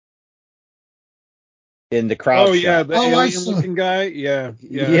in the crowd. Oh yeah, the alien-looking guy. Yeah.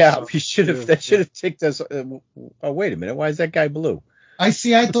 We should have. That should have ticked us. Wait a minute. Why is that guy blue? I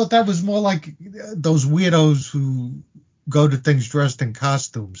see. I thought that was more like those weirdos who go to things dressed in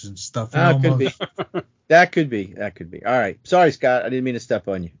costumes and stuff. Could be. That could be. All right. Sorry, Scott. I didn't mean to step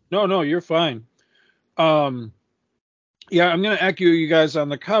on you. No, you're fine. Yeah, I'm going to echo you guys on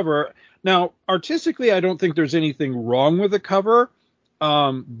the cover. Now, artistically, I don't think there's anything wrong with the cover,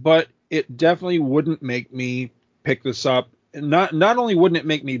 but it definitely wouldn't make me pick this up. Not only wouldn't it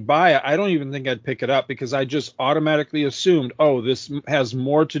make me buy it, I don't even think I'd pick it up because I just automatically assumed, oh, this has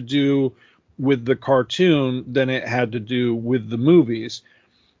more to do with the cartoon than it had to do with the movies.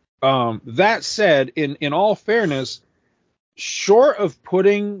 That said, in all fairness, short of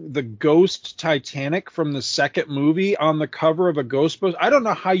putting the Ghost Titanic from the second movie on the cover of a Ghostbusters, I don't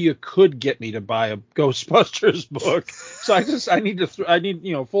know how you could get me to buy a Ghostbusters book. So I need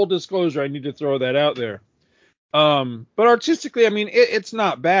full disclosure, I need to throw that out there. But artistically, I mean, it's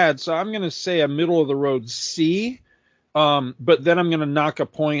not bad. So I'm going to say a middle of the road C. But then I'm going to knock a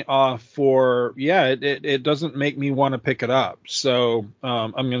point off for, it doesn't make me want to pick it up. So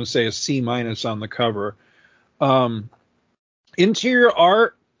I'm going to say a C- on the cover. Interior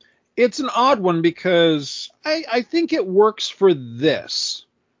art, it's an odd one because I think it works for this.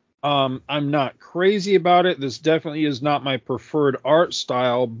 I'm not crazy about it. This definitely is not my preferred art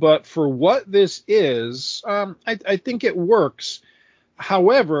style, but for what this is, I think it works.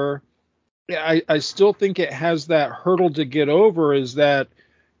 However, I still think it has that hurdle to get over, is that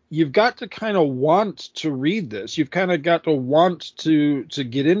you've got to kind of want to read this. You've kind of got to want to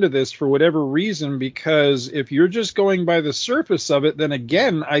get into this for whatever reason, because if you're just going by the surface of it, then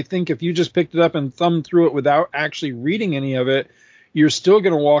again, I think if you just picked it up and thumbed through it without actually reading any of it, you're still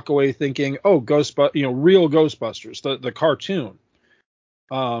going to walk away thinking, oh, real Ghostbusters, the cartoon.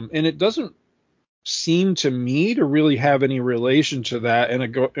 And it doesn't seem to me to really have any relation to that.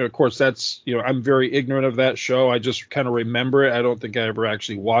 And of course, that's, I'm very ignorant of that show. I just kind of remember it. I don't think I ever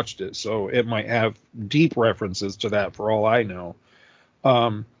actually watched it. So it might have deep references to that for all I know.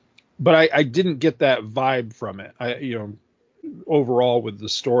 But I didn't get that vibe from it, overall with the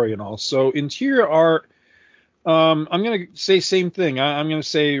story and all. So interior art, I'm going to say same thing. I'm going to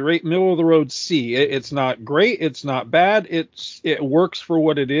say right middle of the road C. It's not great. It's not bad. It works for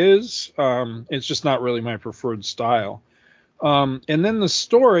what it is. It's just not really my preferred style. And then the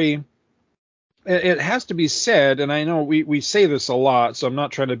story, it has to be said, and I know we say this a lot, so I'm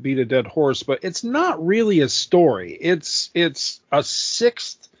not trying to beat a dead horse, but it's not really a story. It's a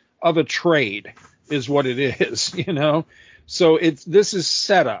sixth of a trade is what it is, So this is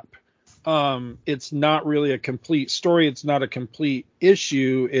setup. It's not really a complete story. It's not a complete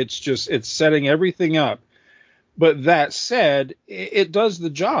issue. It's setting everything up. But that said, it does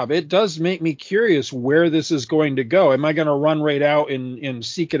the job. It does make me curious where this is going to go. Am I going to run right out and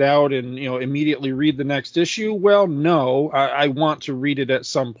seek it out and, immediately read the next issue? Well, no, I want to read it at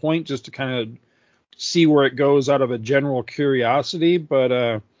some point just to kind of see where it goes out of a general curiosity.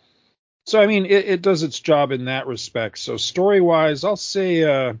 But, so, I mean, it does its job in that respect. So story wise, I'll say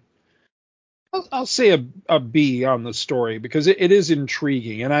a B on the story because it is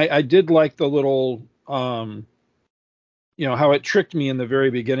intriguing, and I did like the little how it tricked me in the very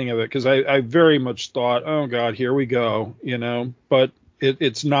beginning of it, because I very much thought, oh god, here we go, but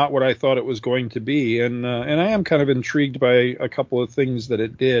it's not what I thought it was going to be, and I am kind of intrigued by a couple of things that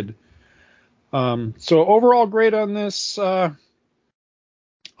it did. So overall grade on this, I'll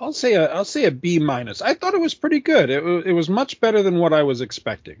say a B-. I thought it was pretty good. It was much better than what I was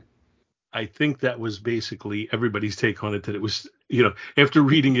expecting. I think that was basically everybody's take on it, that it was, after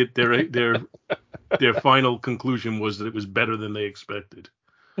reading it, their final conclusion was that it was better than they expected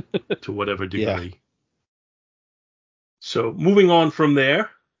to whatever degree. Yeah. So moving on from there,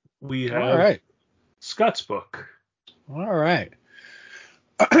 we have Scott's book. All right.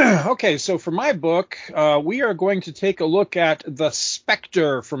 Okay, so for my book, we are going to take a look at The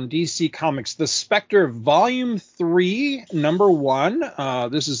Spectre from DC Comics. The Spectre Volume 3, Number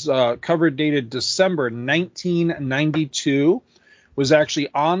 1. This is cover dated December 1992. Was actually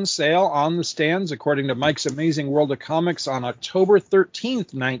on sale on the stands, according to Mike's Amazing World of Comics, on October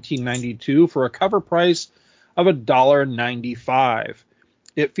 13th, 1992, for a cover price of $1.95.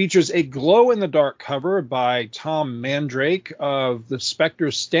 It features a glow-in-the-dark cover by Tom Mandrake of the Spectre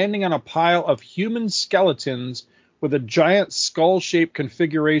standing on a pile of human skeletons with a giant skull-shaped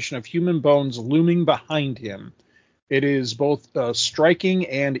configuration of human bones looming behind him. It is both a striking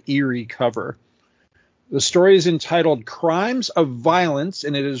and eerie cover. The story is entitled Crimes of Violence,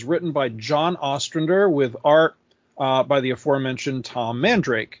 and it is written by John Ostrander with art by the aforementioned Tom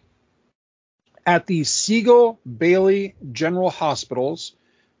Mandrake. At the Siegel Bailey General Hospitals,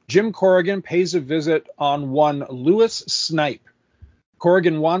 Jim Corrigan pays a visit on one Louis Snipe.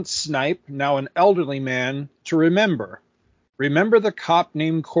 Corrigan wants Snipe, now an elderly man, to remember. Remember the cop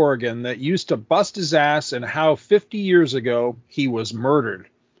named Corrigan that used to bust his ass and how 50 years ago he was murdered.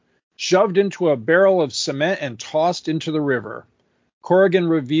 Shoved into a barrel of cement and tossed into the river. Corrigan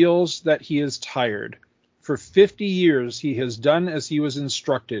reveals that he is tired. For 50 years he has done as he was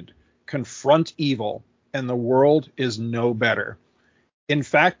instructed. Confront evil, and the world is no better. In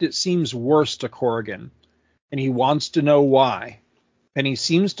fact, it seems worse to Corrigan, and he wants to know why. And he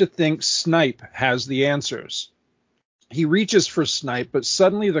seems to think Snipe has the answers. He reaches for Snipe, but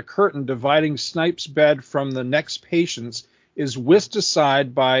suddenly the curtain dividing Snipe's bed from the next patient's is whisked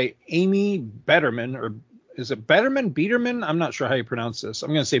aside by Amy Betterman, or is it Betterman? Biederman? I'm not sure how you pronounce this. I'm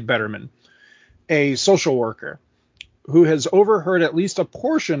going to say Betterman, a social worker who has overheard at least a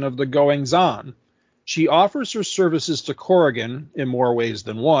portion of the goings-on. She offers her services to Corrigan in more ways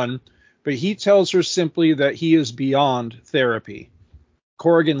than one, but he tells her simply that he is beyond therapy.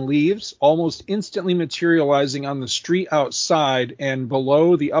 Corrigan leaves, almost instantly materializing on the street outside and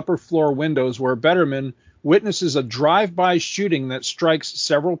below the upper floor windows where Betterman witnesses a drive-by shooting that strikes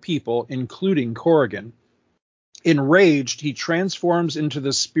several people, including Corrigan. Enraged, he transforms into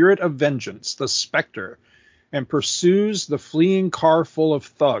the spirit of vengeance, the Spectre, and pursues the fleeing car full of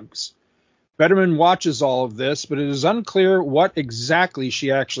thugs. Betterman watches all of this, but it is unclear what exactly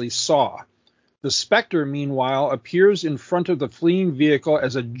she actually saw. The Spectre, meanwhile, appears in front of the fleeing vehicle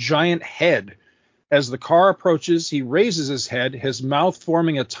as a giant head. As the car approaches, he raises his head, his mouth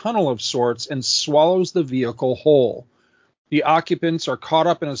forming a tunnel of sorts, and swallows the vehicle whole. The occupants are caught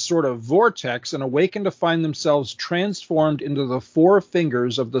up in a sort of vortex and awaken to find themselves transformed into the four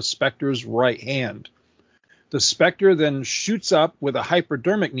fingers of the Spectre's right hand. The Spectre then shoots up with a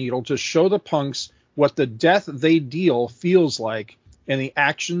hypodermic needle to show the punks what the death they deal feels like, and the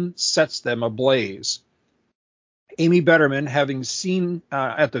action sets them ablaze. Amy Betterman, having seen,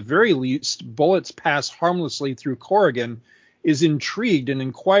 at the very least, bullets pass harmlessly through Corrigan, is intrigued and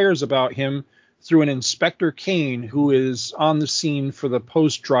inquires about him through an Inspector Kane, who is on the scene for the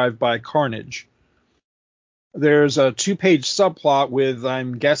post-drive-by carnage. There's a 2-page subplot with,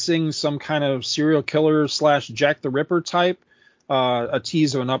 I'm guessing, some kind of serial killer / Jack the Ripper type, a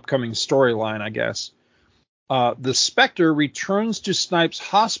tease of an upcoming storyline, I guess. The Spectre returns to Snipe's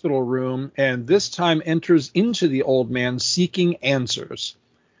hospital room and this time enters into the old man seeking answers.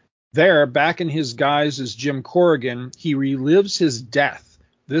 There, back in his guise as Jim Corrigan, he relives his death,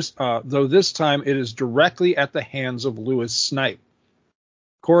 though this time it is directly at the hands of Louis Snipe.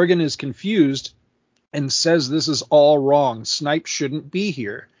 Corrigan is confused and says this is all wrong. Snipe shouldn't be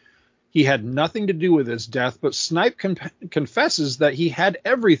here. He had nothing to do with his death, but Snipe confesses that he had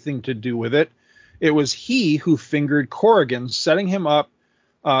everything to do with it. It was he who fingered Corrigan, setting him up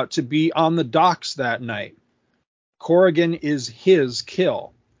to be on the docks that night. Corrigan is his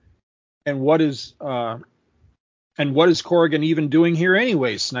kill. And what is Corrigan even doing here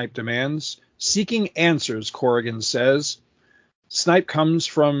anyway? Snipe demands. Seeking answers, Corrigan says. Snipe comes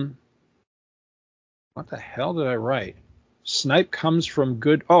from... What the hell did I write? Snipe comes from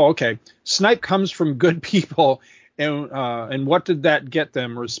good... Oh, okay. Snipe comes from good people. And what did that get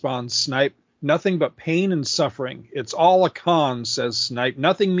them? Responds Snipe. Nothing but pain and suffering. It's all a con, says Snipe.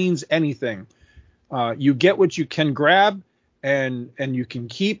 Nothing means anything. You get what you can grab, and you can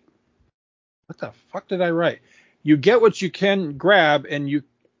keep... What the fuck did I write? You get what you can grab, and you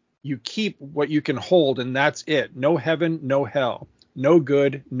keep what you can hold, and that's it. No heaven, no hell. No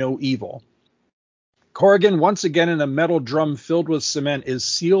good, no evil. Corrigan, once again in a metal drum filled with cement, is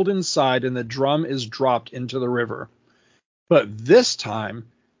sealed inside, and the drum is dropped into the river. But this time...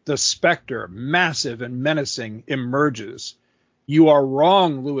 the Spectre, massive and menacing, emerges. You are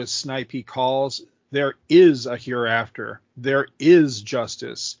wrong, Louis Snipe, he calls. There is a hereafter. There is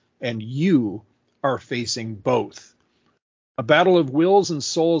justice. And you are facing both. A battle of wills and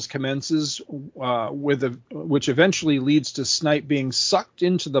souls commences, which eventually leads to Snipe being sucked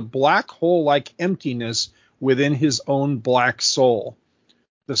into the black hole-like emptiness within his own black soul.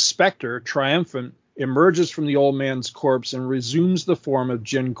 The Spectre, triumphant, emerges from the old man's corpse and resumes the form of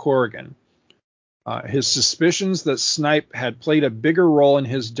Jim Corrigan. His suspicions that Snipe had played a bigger role in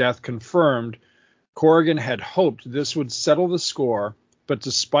his death confirmed. Corrigan had hoped this would settle the score, but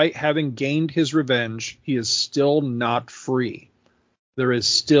despite having gained his revenge, he is still not free. There is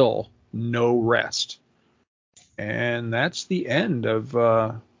still no rest. And that's the end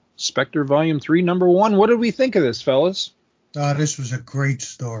of Spectre Volume 3, Number 1. What did we think of this, fellas? This was a great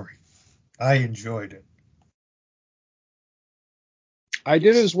story. I enjoyed it. I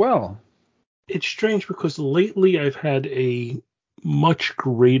did as well. It's strange because lately I've had a much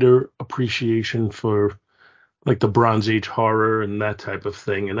greater appreciation for like the Bronze Age horror and that type of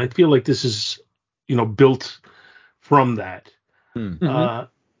thing. And I feel like this is, built from that. Mm-hmm.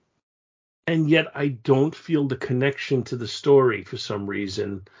 And yet I don't feel the connection to the story for some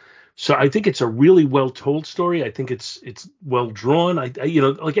reason. So I think it's a really well told story. I think it's well drawn. I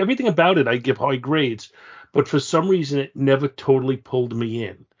like everything about it, I give high grades, but for some reason it never totally pulled me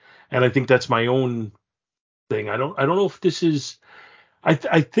in. And I think that's my own thing. I don't know if this is. I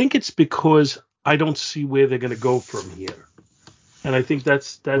think it's because I don't see where they're going to go from here. And I think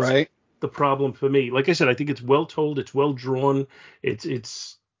that's Right. the problem for me. Like I said, I think it's well told, it's well drawn,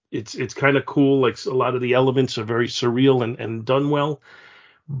 it's kind of cool. Like a lot of the elements are very surreal and done well,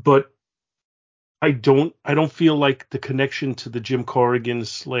 but I don't feel like the connection to the Jim Corrigan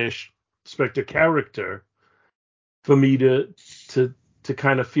 / Spectre character for me to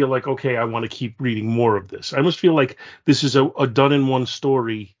kind of feel like, okay, I want to keep reading more of this. I almost feel like this is a done in one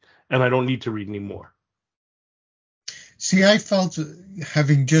story, and I don't need to read any more. See, I felt,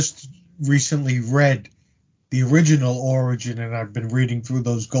 having just recently read the original Origin, and I've been reading through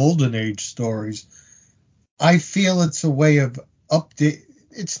those Golden Age stories, I feel it's a way of update.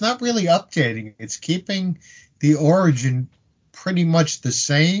 It's not really updating. It's keeping the Origin pretty much the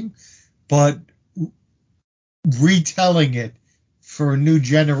same, but retelling it for a new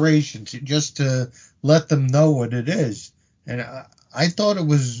generation, just to let them know what it is. And I thought it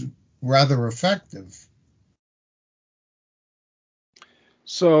was rather effective.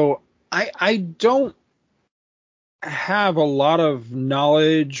 So I don't have a lot of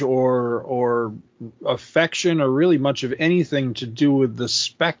knowledge or affection or really much of anything to do with the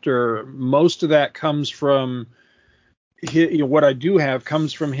Spectre. Most of that comes from what I do have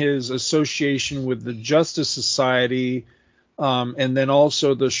comes from his association with the Justice Society, and then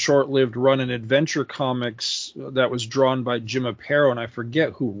also the short-lived run in Adventure Comics that was drawn by Jim Aparo, and I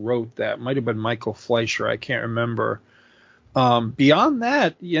forget who wrote that. It might have been Michael Fleischer. I can't remember. Beyond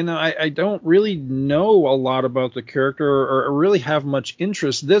that, I don't really know a lot about the character or really have much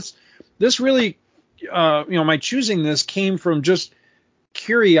interest. This really, my choosing this came from just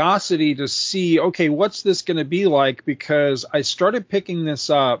curiosity to see, okay, what's this going to be like? Because I started picking this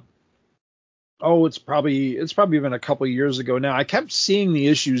up. Oh, it's probably been a couple of years ago now. I kept seeing the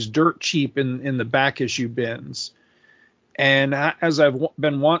issues dirt cheap in the back issue bins. And as I've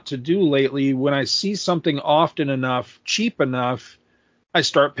been wont to do lately, when I see something often enough, cheap enough, I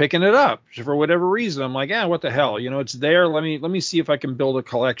start picking it up for whatever reason. I'm like, what the hell? It's there. Let me see if I can build a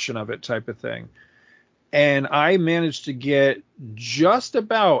collection of it, type of thing. And I managed to get just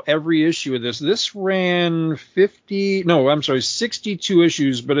about every issue of this. This ran 62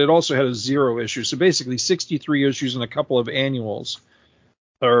 issues, but it also had a 0 issue. So basically 63 issues and a couple of annuals,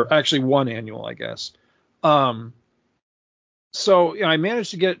 or actually one annual, I guess. So I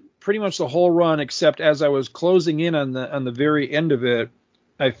managed to get pretty much the whole run, except as I was closing in on the very end of it,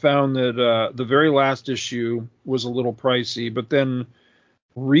 I found that the very last issue was a little pricey. But then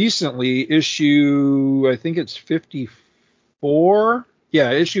recently, I think it's 54.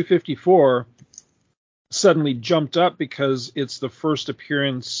 Yeah, issue 54 suddenly jumped up because it's the first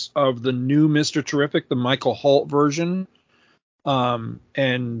appearance of the new Mr. Terrific, the Michael Holt version.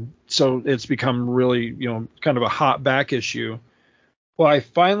 And so it's become really, kind of a hot back issue. Well, I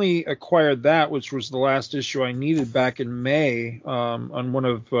finally acquired that, which was the last issue I needed back in May, on one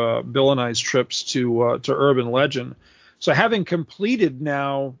of Bill and I's trips to Urban Legend. So having completed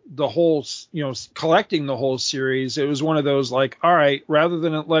now the whole, collecting the whole series, it was one of those like, all right, rather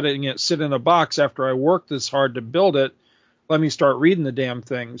than letting it sit in a box after I worked this hard to build it, let me start reading the damn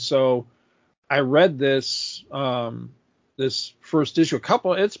thing. So I read this first issue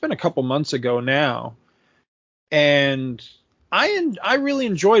it's been a couple months ago now, and I really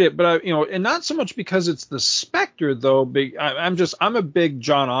enjoyed it, but and not so much because it's the Spectre though. I'm a big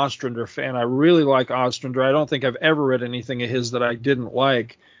John Ostrander fan. I really like Ostrander. I don't think I've ever read anything of his that I didn't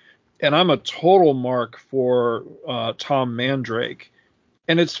like, and I'm a total mark for Tom Mandrake.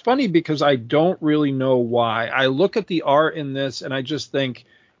 And it's funny because I don't really know why. I look at the art in this and I just think,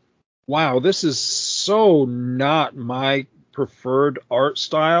 wow, this is so not my preferred art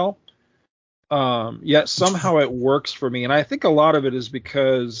style. Yet somehow it works for me. And I think a lot of it is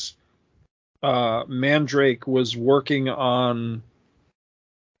because Mandrake was working on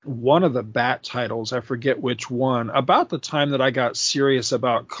one of the Bat titles. I forget which one. About the time that I got serious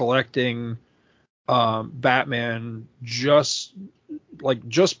about collecting Batman, just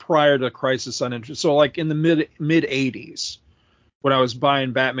prior to Crisis on Infinite. So like in the mid 80s. When I was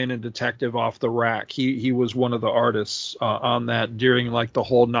buying Batman and Detective off the rack, he was one of the artists on that during like the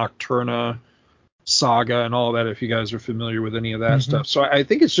whole Nocturna saga and all that, if you guys are familiar with any of that stuff. So I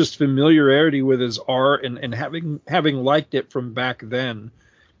think it's just familiarity with his art and having liked it from back then.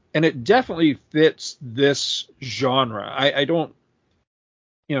 And it definitely fits this genre. I don't,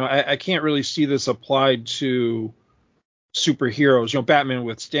 I can't really see this applied to superheroes, Batman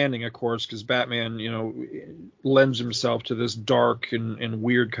withstanding, of course, because Batman, lends himself to this dark and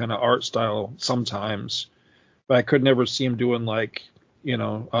weird kind of art style sometimes. But I could never see him doing like,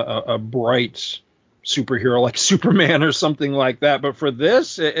 a bright superhero like Superman or something like that. But for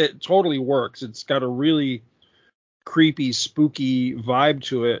this, it totally works. It's got a really creepy, spooky vibe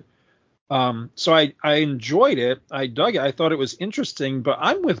to it. So I enjoyed it. I dug it. I thought it was interesting, but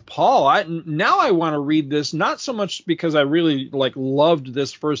I'm with Paul. Now I want to read this, not so much because I really loved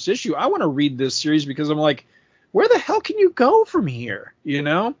this first issue. I want to read this series because I'm like, where the hell can you go from here?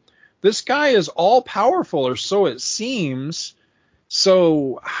 This guy is all powerful, or so it seems.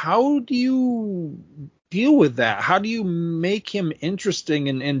 So how do you deal with that? How do you make him interesting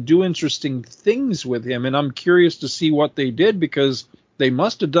and do interesting things with him? And I'm curious to see what they did, because they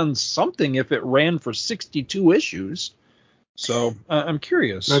must have done something if it ran for 62 issues. So I'm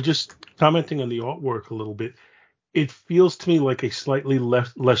curious. Now, just commenting on the artwork a little bit, it feels to me like a slightly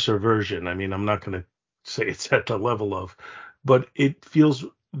lesser version. I mean, I'm not going to say it's at the level of, but it feels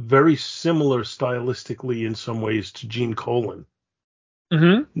very similar stylistically in some ways to Gene Colan.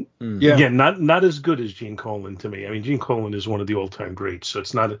 Mm-hmm. Yeah. Again, not as good as Gene Colan to me. I mean, Gene Colan is one of the all-time greats, so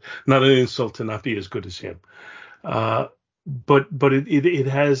it's not an insult to not be as good as him. But it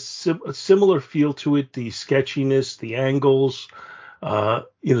has a similar feel to it, the sketchiness, the angles,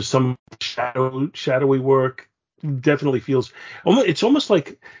 some shadowy work. Definitely feels it's almost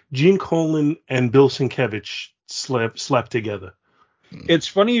like Gene Colan and Bill Sienkiewicz slapped together. It's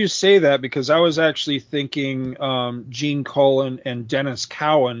funny you say that, because I was actually thinking Gene Colan and Dennis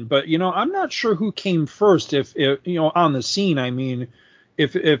Cowan, but I'm not sure who came first. If on the scene, I mean,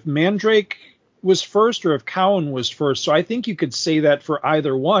 if Mandrake was first or if Cowan was first. So I think you could say that for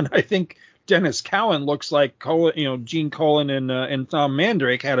either one. I think Dennis Cowan looks like Gene Colan and Tom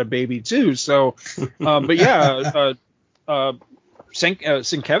Mandrake had a baby too. So, but yeah,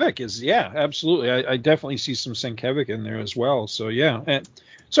 Sienkiewicz is, absolutely. I definitely see some Sienkiewicz in there as well. So yeah,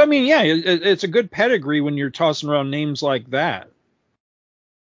 so I mean, it's a good pedigree when you're tossing around names like that.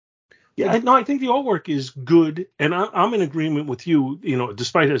 Yeah, no, I think the artwork is good, and I'm in agreement with you.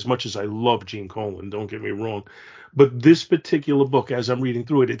 Despite as much as I love Gene Colan, don't get me wrong, but this particular book, as I'm reading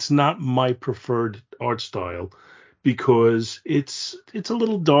through it, it's not my preferred art style, because it's a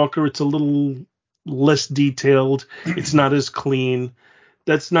little darker, it's a little less detailed, it's not as clean.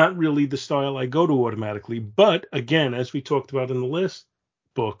 That's not really the style I go to automatically. But again, as we talked about in the last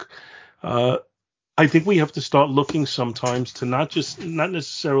book, I think we have to start looking sometimes to not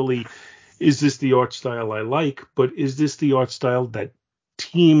necessarily is this the art style I like, but is this the art style that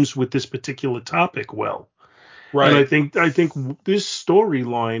teams with this particular topic well? Right. And I think this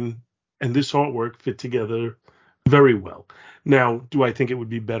storyline and this artwork fit together very well. Now, do I think it would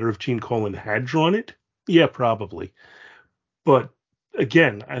be better if Gene Colan had drawn it? Yeah, probably. But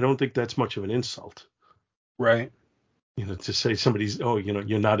again, I don't think that's much of an insult. Right. To say somebody's,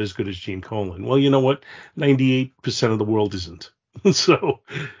 you're not as good as Gene Colan. Well, you know what? 98% of the world isn't. So,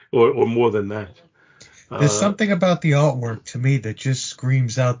 or more than that. There's something about the artwork to me that just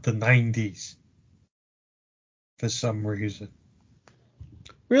screams out the 90s for some reason.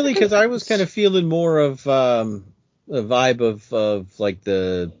 Really, because I was kind of feeling more of a vibe of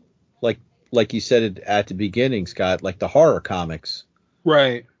like you said it at the beginning, Scott, like the horror comics.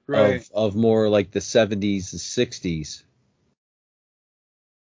 Right. Of more like the 70s, the 60s.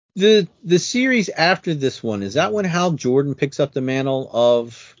 The series after this one, is that when Hal Jordan picks up the mantle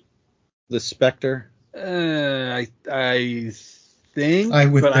of the Spectre? I think, I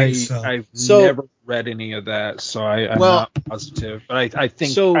would think so. I've never read any of that, so I'm not positive. But I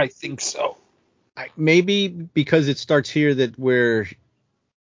think so. I think so. Maybe because it starts here that where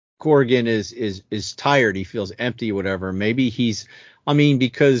Corrigan is tired, he feels empty, whatever. Maybe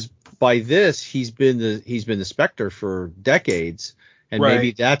because by this he's been the Spectre for decades. And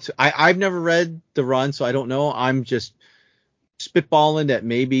maybe that's I've never read the run, so I don't know. I'm just spitballing that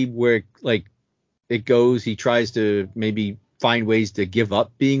maybe where like it goes, he tries to maybe find ways to give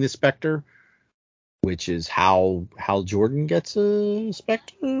up being the Spectre, which is how Hal Jordan gets a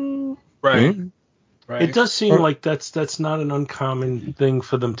Spectre. Right. Mm-hmm. Right. It does seem like that's not an uncommon thing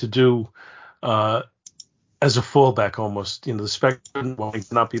for them to do as a fallback almost. The Spectre wanting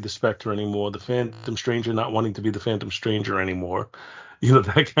to not be the Spectre anymore, the Phantom Stranger not wanting to be the Phantom Stranger anymore.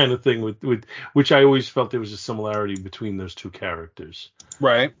 That kind of thing with which I always felt there was a similarity between those two characters.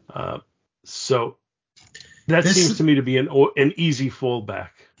 Right. So that seems to me to be an easy fallback.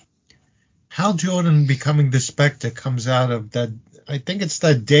 Hal Jordan becoming the Spectre comes out of that. I think it's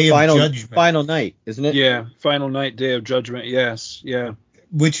the Day of Judgment. Final Night, isn't it? Yeah, Final Night, Day of Judgment. Yes, yeah.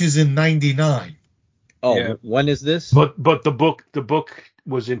 Which is in '99. Oh, Yeah. when is this? But the book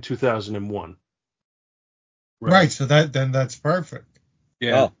was in 2001. Right. So that's perfect.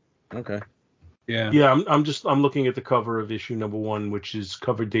 Yeah. Oh, okay. Yeah. Yeah, I'm looking at the cover of issue number 1, which is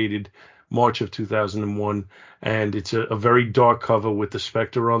cover dated March of 2001, and it's a very dark cover with the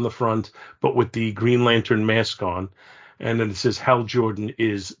Spectre on the front, but with the Green Lantern mask on, and then it says Hal Jordan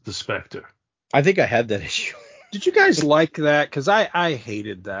is the Spectre. I think I had that issue. Did you guys like that? Because I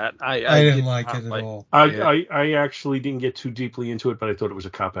hated that. I didn't like it at all. I actually didn't get too deeply into it, but I thought it was a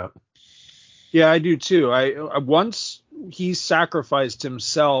cop out. Yeah, I do too. I once he sacrificed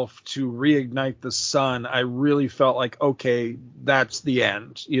himself to reignite the sun, I really felt like, okay, that's the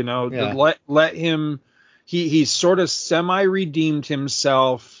end. You know, let him. He sort of semi-redeemed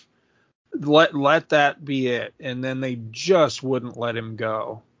himself. Let that be it, and then they just wouldn't let him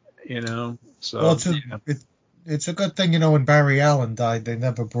go. You know, so well, it's a good thing, when Barry Allen died, they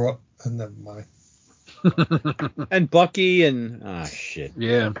never brought. Never mind. And Bucky and shit.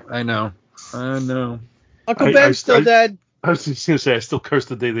 Yeah, I know. Uncle Ben's still dead. I was just gonna say I still curse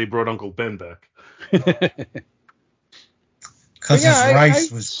the day they brought Uncle Ben back. Because his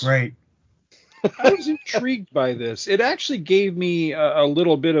rice was great. I was intrigued by this. It actually gave me a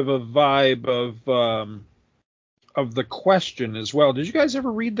little bit of a vibe of The Question as well. Did you guys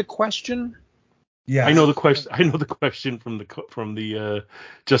ever read The Question? Yeah, I know the question from the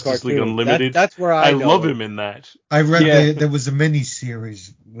Justice League Unlimited. That's where I love him in that. I read there was a mini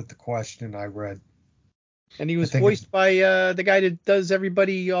series with The Question I read. And he was voiced by the guy that does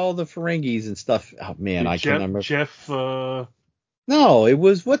everybody, all the Ferengis and stuff. Oh man, I can't remember. Jeff. No, it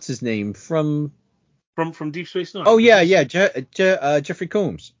was what's his name from Deep Space Nine. Oh yeah, Jeffrey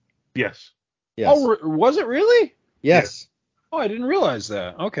Combs. Yes. Oh, was it really? Yes. Oh, I didn't realize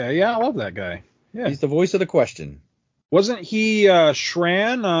that. Okay, yeah, I love that guy. Yeah. He's the voice of The Question. Wasn't he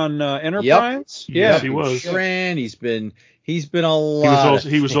Shran on Enterprise? Yep. Yeah, Yes, he was. Shran. He's been a lot.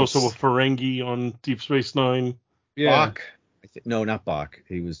 He was also a Ferengi on Deep Space Nine. Yeah. Bach. No, not Bach.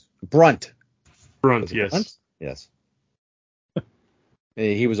 He was Brunt. Yes. Brunt? Yes.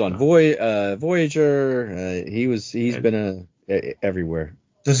 He was on Voyager. He's been everywhere.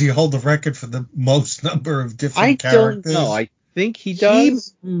 Does he hold the record for the most number of different characters? I don't know. I think he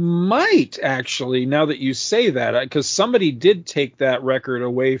does. He might actually, now that you say that, because somebody did take that record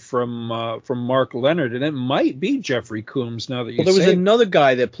away from Mark Leonard, and it might be Jeffrey Combs. Now that you say, there was another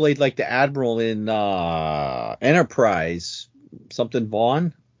guy that played like the Admiral in Enterprise, something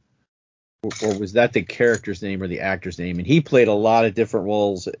Vaughn, or was that the character's name or the actor's name? And he played a lot of different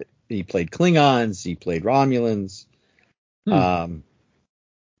roles. He played Klingons. He played Romulans. Yeah.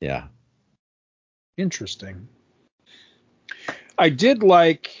 Interesting. I did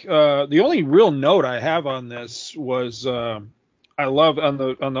like the only real note I have on this was I love on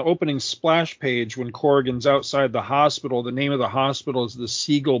the opening splash page when Corrigan's outside the hospital. The name of the hospital is the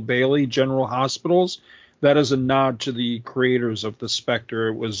Siegel Bailey General Hospitals. That is a nod to the creators of the Spectre.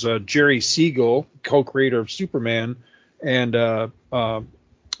 It was Jerry Siegel, co-creator of Superman, and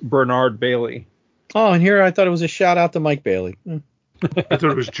Bernard Bailey. Oh, and here I thought it was a shout out to Mike Bailey. I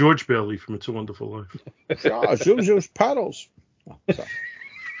thought it was George Bailey from It's a Wonderful Life. Those paddles. Oh,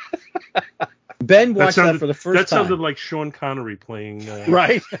 Ben watched that for the first time. That sounded like Sean Connery playing.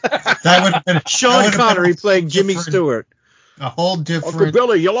 Right. That would have been Sean Connery playing Jimmy Stewart. A whole different. Uncle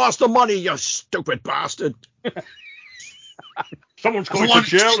Billy, you lost the money, you stupid bastard. Someone's going to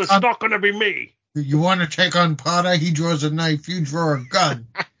jail. It's not going to be me. You want to take on Potter? He draws a knife. You draw a gun.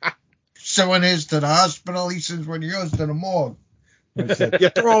 Someone is to the hospital. He sends one of yours to the morgue. You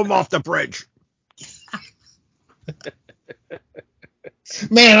throw him off the bridge.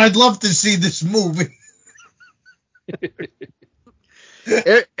 Man, I'd love to see this movie.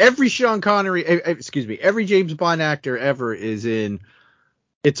 Every Sean Connery, every James Bond actor ever is in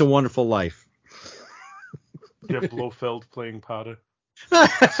It's a Wonderful Life. Jeff Blofeld playing Potter.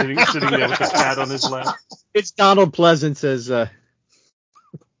 sitting there with the cat on his lap. It's Donald Pleasance as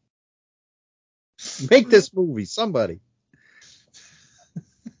make this movie, somebody.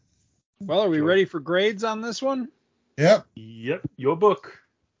 Well, are we ready for grades on this one? Yep. Your book.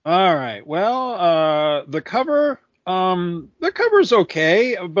 All right. Well, the cover's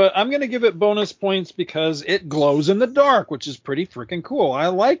okay, but I'm going to give it bonus points because it glows in the dark, which is pretty freaking cool. I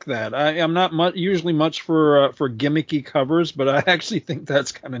like that. I'm not usually much for gimmicky covers, but I actually think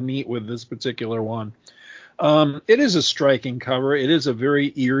that's kind of neat with this particular one. It is a striking cover. It is a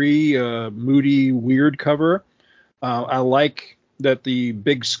very eerie, moody, weird cover. I like that the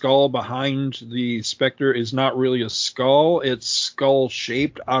big skull behind the Spectre is not really a skull. It's skull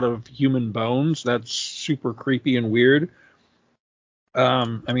shaped out of human bones. That's super creepy and weird.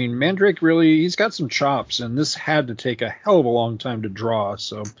 I mean, Mandrake really, he's got some chops, and this had to take a hell of a long time to draw.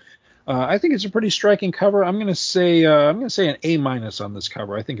 So I think it's a pretty striking cover. I'm gonna say an A minus on this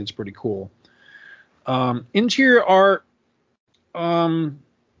cover. I think it's pretty cool. Interior art,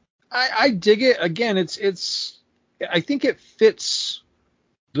 I dig it. Again, it's I think it fits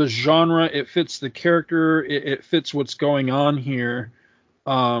the genre, it fits the character, it fits what's going on here.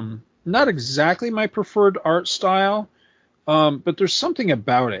 Not exactly my preferred art style, but there's something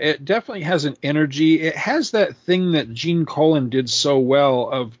about it. It definitely has an energy. It has that thing that Gene Colan did so well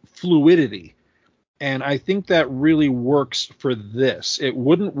of fluidity. And I think that really works for this. It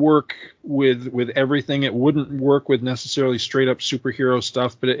wouldn't work with everything. It wouldn't work with necessarily straight up superhero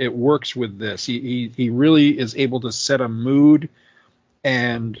stuff, but it works with this. He really is able to set a mood,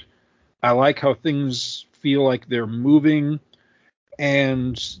 and I like how things feel like they're moving,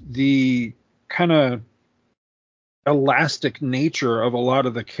 and the kind of elastic nature of a lot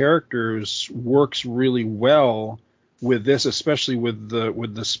of the characters works really well with this, especially with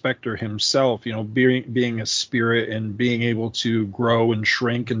the Spectre himself, you know, being a spirit and being able to grow and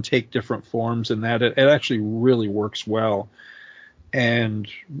shrink and take different forms, and that it actually really works well. And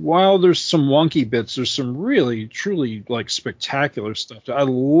while there's some wonky bits, there's some really truly like spectacular stuff. I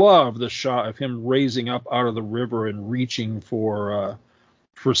love the shot of him raising up out of the river and reaching for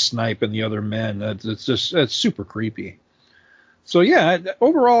Snipe and the other men. That's super creepy. So yeah,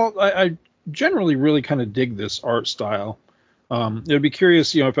 overall, I generally really kind of dig this art style. I'd be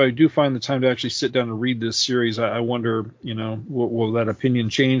curious, you know, if I do find the time to actually sit down and read this series, I wonder, you know, will that opinion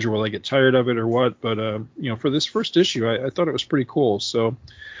change, or will I get tired of it, or what? But you know, for this first issue, I thought it was pretty cool. So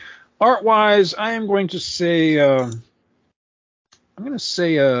art wise, I am going to say a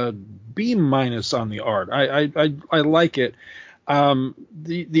B minus on the art. I like it.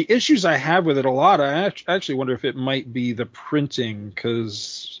 The issues I have with it a lot, I actually wonder if it might be the printing,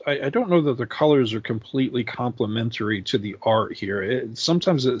 because I don't know that the colors are completely complementary to the art here.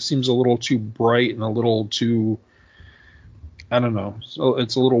 Sometimes it seems a little too bright and a little too, I don't know. So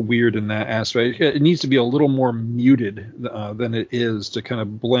it's a little weird in that aspect. It needs to be a little more muted than it is to kind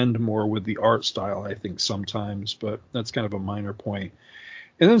of blend more with the art style, I think, sometimes. But that's kind of a minor point.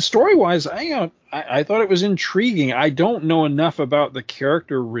 And then story-wise, I thought it was intriguing. I don't know enough about the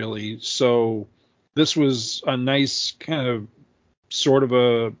character really, so this was a nice kind of sort of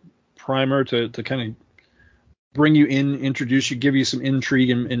a primer to kind of bring you in, introduce you, give you some intrigue,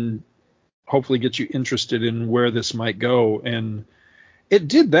 and hopefully get you interested in where this might go. And it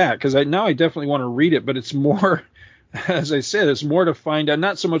did that, because now I definitely want to read it, but it's more, as I said, it's more to find out,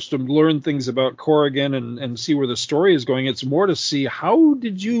 not so much to learn things about Corrigan and see where the story is going. It's more to see, how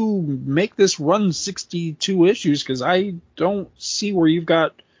did you make this run 62 issues? Because I don't see where you've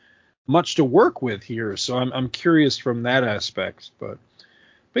got much to work with here. So I'm curious from that aspect. But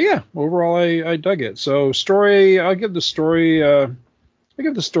yeah, overall I dug it. So story, I give the story a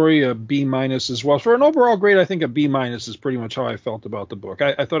B minus as well. For an overall grade, I think a B minus is pretty much how I felt about the book.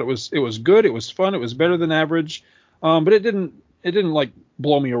 I thought it was good, it was fun, it was better than average, but it didn't like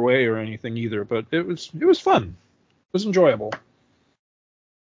blow me away or anything either. But it was fun, it was enjoyable.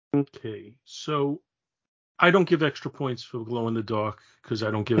 Okay, so I don't give extra points for glow in the dark because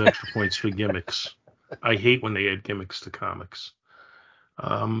I don't give extra points for gimmicks. I hate when they add gimmicks to comics.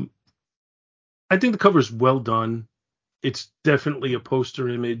 I think the cover is well done. It's definitely a poster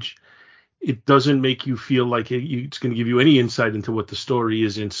image. It doesn't make you feel like it's going to give you any insight into what the story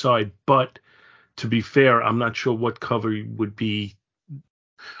is inside. But to be fair, I'm not sure what cover could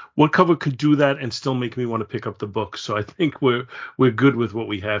do that and still make me want to pick up the book. So I think we're good with what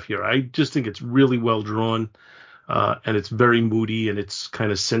we have here. I just think it's really well drawn, and it's very moody, and it's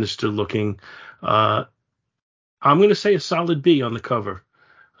kind of sinister looking. I'm going to say a solid B on the cover.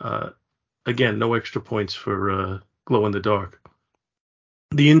 Again, no extra points for glow in the dark.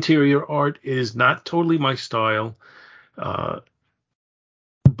 The interior art is not totally my style, but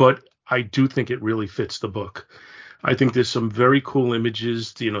I do think it really fits the book. I think there's some very cool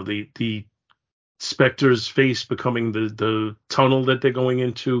images. You know, the Spectre's face becoming the tunnel that they're going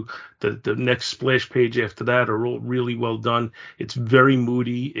into. The next splash page after that are all really well done. It's very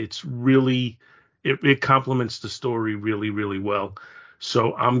moody. It's really it complements the story really, really well.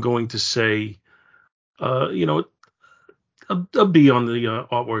 So I'm going to say, you know, a B on the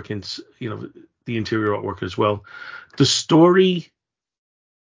artwork and, you know, the interior artwork as well. The story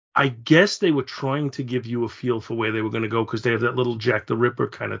I guess they were trying to give you a feel for where they were going to go because they have that little Jack the Ripper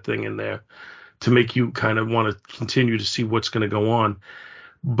kind of thing in there to make you kind of want to continue to see what's going to go on.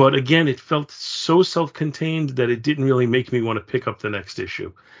 But again, it felt so self-contained that it didn't really make me want to pick up the next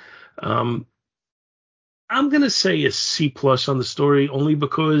issue. I'm going to say a C plus on the story only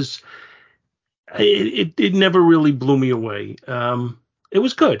because it never really blew me away. It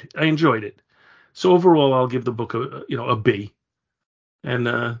was good. I enjoyed it. So overall, I'll give the book a B.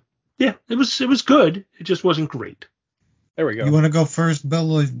 And yeah, it was good. It just wasn't great. There we go. You want to go first,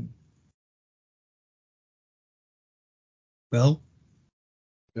 Bill? Bill?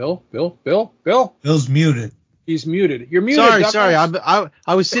 Bill? Bill's muted. He's muted. You're muted. Sorry.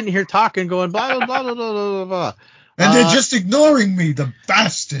 I was sitting here talking, going blah blah blah blah blah blah. And they're just ignoring me, the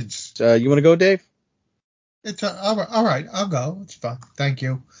bastards. You want to go, Dave? It's all right. I'll go. It's fine. Thank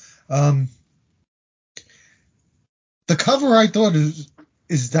you. The cover I thought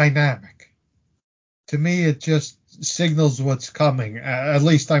is dynamic. To me, it just signals what's coming. At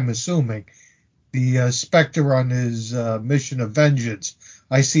least I'm assuming. The Spectre on his mission of vengeance.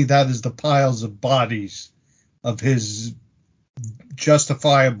 I see that as the piles of bodies of his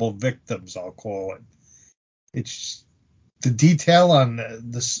justifiable victims, I'll call it. It's the detail on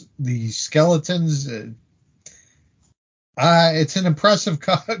the skeletons. It's an impressive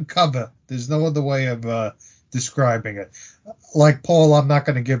cover. There's no other way of describing it. Like Paul, I'm not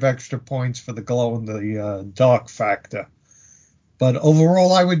going to give extra points for the glow in the dark factor. But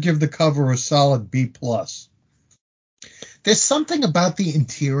overall, I would give the cover a solid B+. There's something about the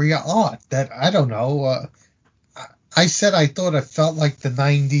interior art that, I don't know, I said I thought it felt like the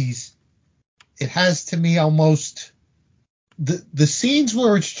 90s. It has to me almost the scenes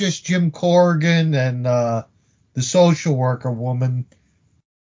where it's just Jim Corrigan and the social worker woman.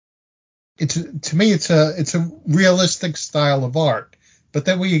 To me it's a realistic style of art. But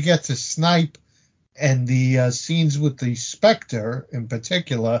then when you get to Snipe and the scenes with the Spectre in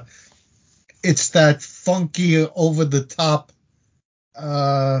particular, it's that funky, over the top.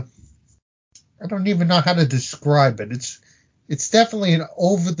 I don't even know how to describe it. It's definitely an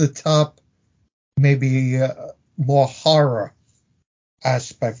over the top, maybe more horror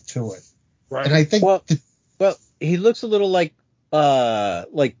aspect to it. Right. And I think well, he looks a little like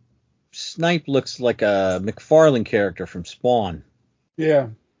Snipe looks like a McFarlane character from Spawn. Yeah.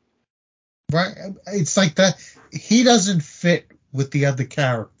 Right. It's like that. He doesn't fit with the other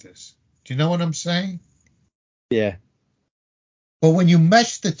characters. Do you know what I'm saying? Yeah. But when you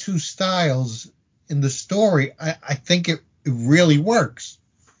mesh the two styles in the story, I think it really works.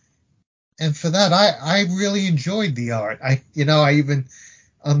 And for that, I really enjoyed the art. I even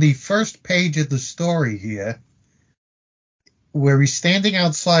on the first page of the story here, where he's standing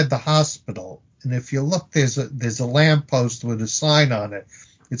outside the hospital, and if you look, there's a lamppost with a sign on it.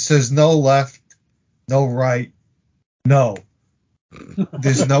 It says no left, no right, no.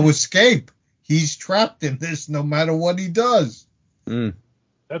 There's no escape. He's trapped in this no matter what he does.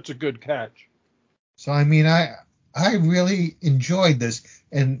 That's a good catch. So, I mean, I really enjoyed this.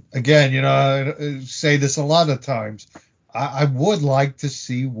 And again, I say this a lot of times. I would like to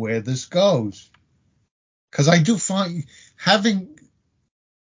see where this goes. Because I do find but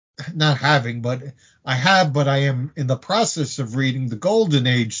I am in the process of reading the Golden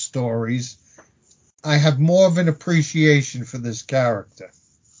Age stories. I have more of an appreciation for this character.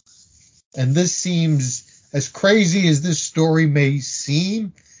 And this seems, as crazy as this story may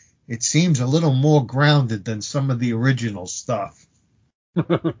seem, it seems a little more grounded than some of the original stuff.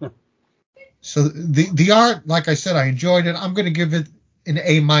 So the art, like I said, I enjoyed it. I'm going to give it an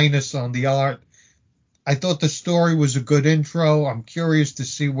A- on the art. I thought the story was a good intro. I'm curious to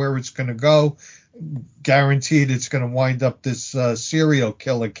see where it's going to go. Guaranteed it's going to wind up this serial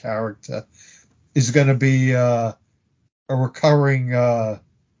killer character is going to be a recurring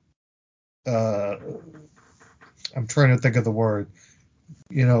I'm trying to think of the word,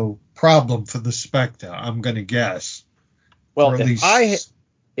 problem for the Spectre, I'm going to guess. Well,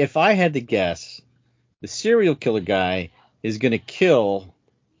 if I had to guess, the serial killer guy is going to kill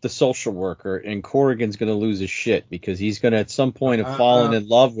the social worker, and Corrigan's going to lose his shit because he's going to at some point have fallen in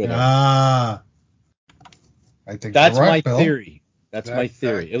love with her. I think that's you're right, my Bill. theory. That's my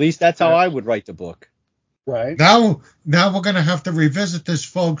theory. At least that's how I would write the book. Right. Now we're going to have to revisit this,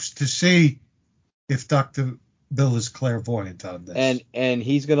 folks, to see if Dr. Bill is clairvoyant on this. And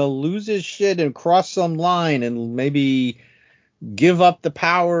he's going to lose his shit and cross some line and maybe give up the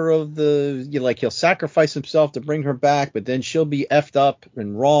power of he'll sacrifice himself to bring her back, but then she'll be effed up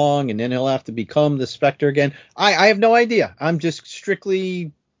and wrong, and then he'll have to become the Spectre again. I have no idea. I'm just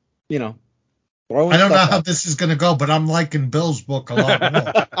strictly, I don't know how this is going to go, but I'm liking Bill's book a lot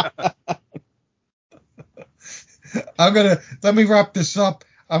more. Let me wrap this up.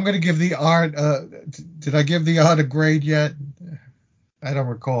 I'm gonna give the art. Did I give the art a grade yet? I don't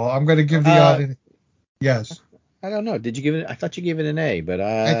recall. I'm gonna give the art. Yes. I don't know. Did you give it? I thought you gave it an A, but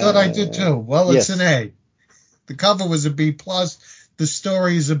I thought I did too. Well, yes. it's an A. The cover was a B plus. The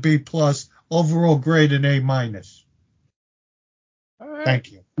story is a B plus. Overall grade an A minus. All right.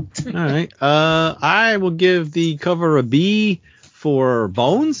 Thank you. All right. I will give the cover a B for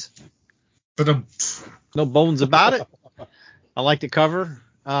bones. But no bones about it. I like the cover.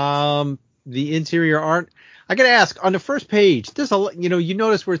 The interior art. I gotta ask, on the first page, there's you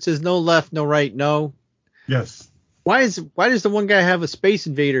notice where it says no left, no right, no. Yes. Why does the one guy have a Space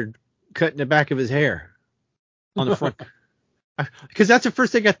Invader cut in the back of his hair on the front? Because that's the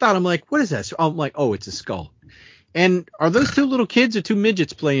first thing I thought. I'm like, what is that? So I'm like, oh, it's a skull. And are those two little kids or two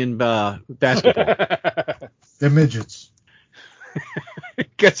midgets playing basketball? They're midgets.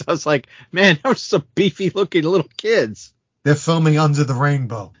 Because I was like, man, those some beefy looking little kids. They're filming Under the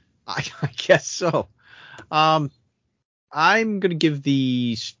Rainbow. I guess so. I'm gonna give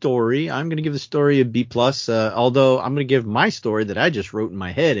the story a B plus. Although I'm gonna give my story that I just wrote in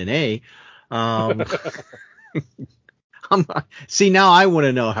my head an A. See, now I want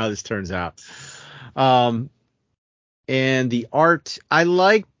to know how this turns out. And the art, I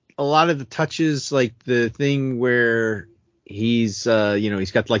like a lot of the touches, like the thing where he's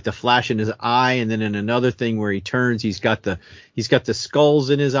he's got like the flash in his eye, and then in another thing where he turns, he's got the skulls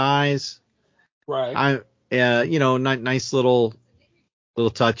in his eyes. Right. Nice little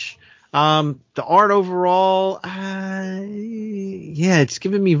touch. The art overall, it's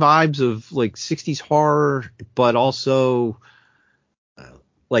giving me vibes of like 60s horror, but also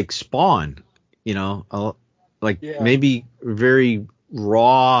like Spawn, maybe very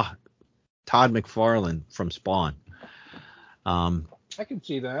raw Todd McFarlane from Spawn. I can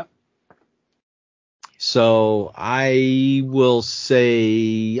see that. So I will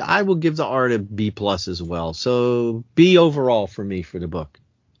give the art a B plus as well. So B overall for me for the book.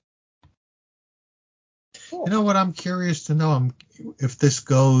 You know what? I'm curious to know if this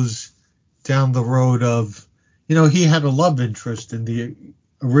goes down the road of, he had a love interest in the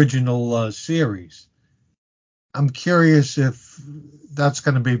original series. I'm curious if that's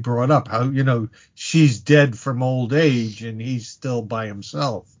going to be brought up. How, she's dead from old age and he's still by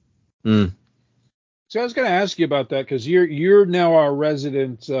himself. Mm. So I was going to ask you about that because you're now our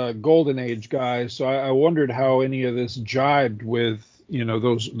resident Golden Age guy. So I wondered how any of this jibed with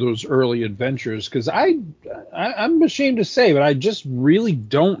those early adventures, because I'm ashamed to say, but I just really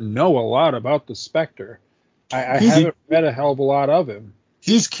don't know a lot about the Spectre. I haven't read a hell of a lot of him.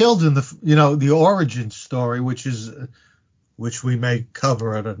 He's killed in the origin story, which we may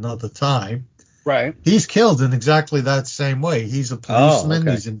cover at another time. Right. He's killed in exactly that same way. He's a policeman. Oh,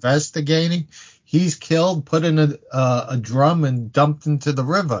 okay. He's investigating. He's killed, put in a drum, and dumped into the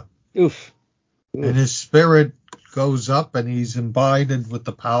river. Oof. And his spirit goes up, and he's imbibed with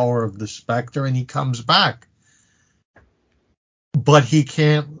the power of the Spectre, and he comes back. But he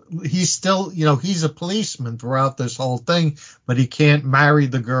can't. He's still, he's a policeman throughout this whole thing, but he can't marry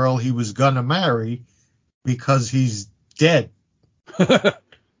the girl he was gonna marry because he's dead.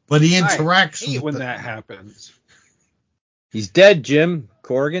 But he interacts I hate with when that happens. He's dead, Jim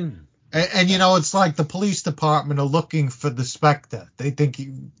Corrigan. And it's like the police department are looking for the Spectre. They think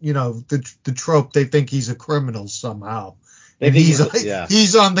the trope. They think he's a criminal somehow. And he's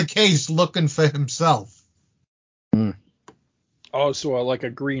on the case looking for himself. Mm. Oh, so like a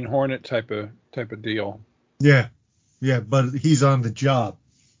Green Hornet type of deal. Yeah, but he's on the job.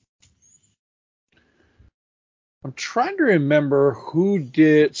 I'm trying to remember who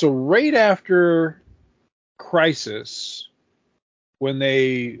did. So right after Crisis, when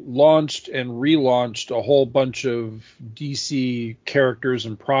they launched and relaunched a whole bunch of DC characters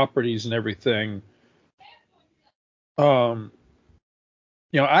and properties and everything, I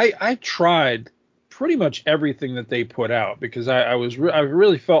tried pretty much everything that they put out because I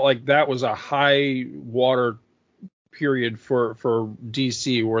really felt like that was a high water period for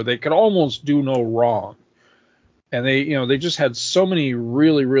DC where they could almost do no wrong. And they just had so many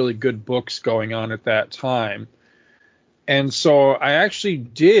really, really good books going on at that time. And so I actually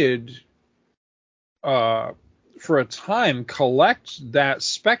did, for a time, collect that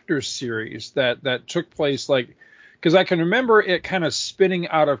Spectre series that took place, because I can remember it kind of spinning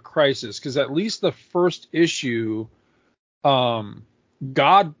out of Crisis, because at least the first issue,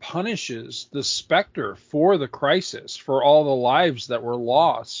 God punishes the Spectre for the Crisis, for all the lives that were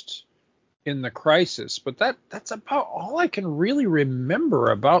lost in the Crisis, but that's about all I can really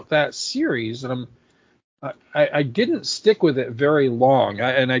remember about that series, and I didn't stick with it very long,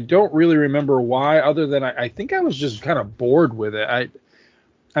 and I don't really remember why, other than I think I was just kind of bored with it.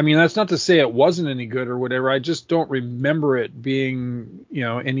 I mean, that's not to say it wasn't any good or whatever. I just don't remember it being,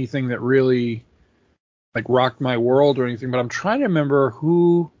 anything that really like rocked my world or anything. But I'm trying to remember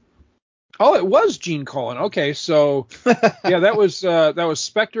who. Oh, it was Gene Colan. Okay, so yeah, that was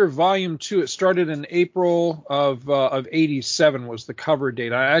Spectre Volume 2. It started in April of '87 was the cover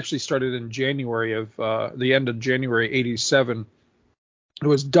date. I actually started in January of the end of January '87. It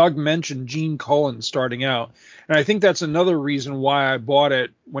was Doug mentioned Gene Colan starting out, and I think that's another reason why I bought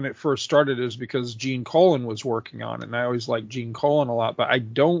it when it first started, is because Gene Colan was working on it, and I always liked Gene Colan a lot. But I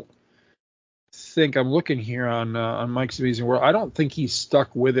don't think, I'm looking here on Mike's Amazing World, I don't think he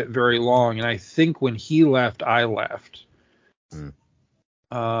stuck with it very long, and I think when he left, I left.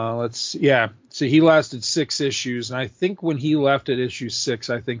 So he lasted 6 issues, and I think when he left at issue 6,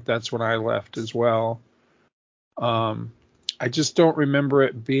 I think that's when I left as well. I just don't remember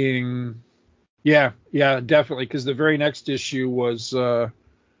it being, yeah, definitely, because the very next issue was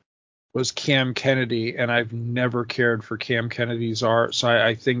Cam Kennedy, and I've never cared for Cam Kennedy's art, so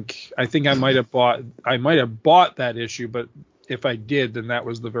I think I might have bought that issue, but if I did, then that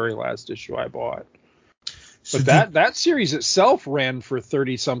was the very last issue I bought. But that series itself ran for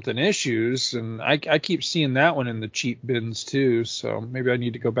 30-something issues, and I keep seeing that one in the cheap bins too, so maybe I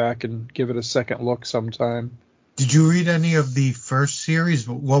need to go back and give it a second look sometime. Did you read any of the first series?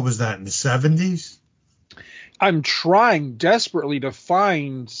 What was that, in the 70s? I'm trying desperately to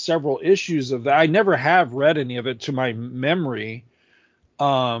find several issues of that. I never have read any of it to my memory,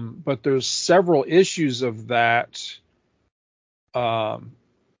 but there's several issues of that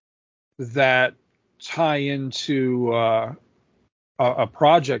that tie into a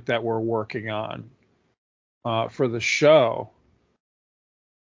project that we're working on for the show.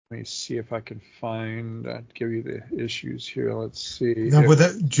 Let me see if I can find. Give you the issues here. Let's see. Now,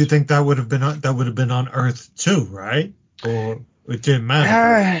 do you think that would have been on Earth 2, right? Or it didn't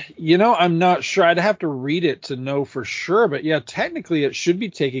matter? I'm not sure. I'd have to read it to know for sure. But yeah, technically it should be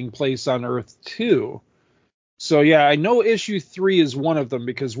taking place on Earth 2. So yeah, I know issue 3 is one of them,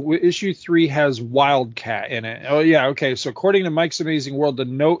 because issue 3 has Wildcat in it. Oh yeah, okay. So according to Mike's Amazing World, the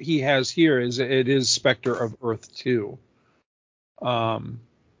note he has here is it is Spectre of Earth 2.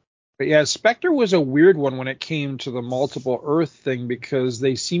 But yeah, Spectre was a weird one when it came to the multiple Earth thing, because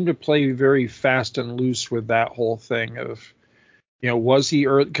they seem to play very fast and loose with that whole thing of, was he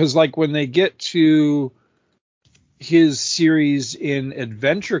Earth? Because like when they get to his series in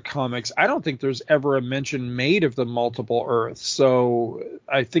Adventure Comics, I don't think there's ever a mention made of the multiple Earths. So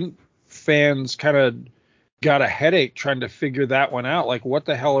I think fans kind of got a headache trying to figure that one out. Like, what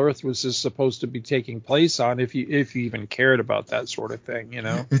the hell Earth was this supposed to be taking place on, if you even cared about that sort of thing,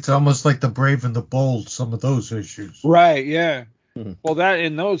 It's almost like the Brave and the Bold, some of those issues. Right, yeah. Mm-hmm. Well, that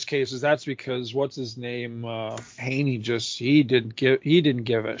in those cases, that's because what's his name, Haney, he didn't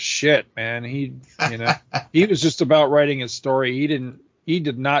give a shit, man. He was just about writing his story. He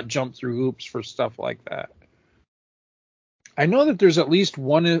did not jump through hoops for stuff like that. I know that there's at least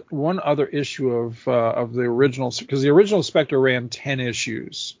one other issue of the original, because the original Spectre ran 10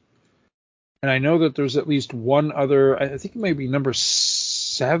 issues, and I know that there's at least one other. I think it may be number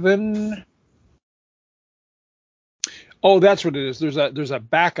 7. Oh, that's what it is. There's a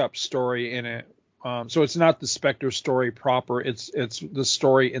backup story in it, so it's not the Spectre story proper. It's the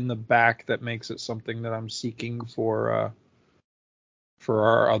story in the back that makes it something that I'm seeking for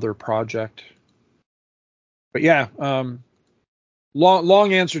our other project. But yeah.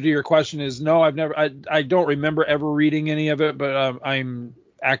 Long answer to your question is no. I don't remember ever reading any of it, but I'm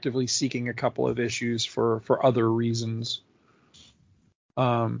actively seeking a couple of issues for other reasons.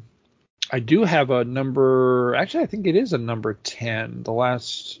 I do have a number. Actually, I think it is a number 10. The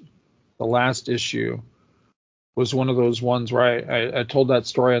last issue was one of those ones where I told that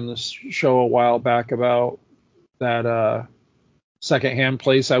story on this show a while back about that secondhand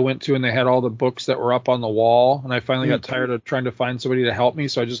place I went to, and they had all the books that were up on the wall, and I finally got tired of trying to find somebody to help me,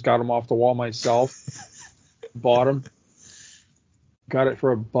 so I just got them off the wall myself. Bought them. Got it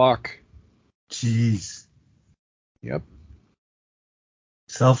for $1. Jeez. Yep.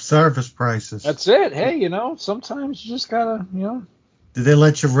 Self-service prices. That's it. Hey, sometimes you just gotta, Did they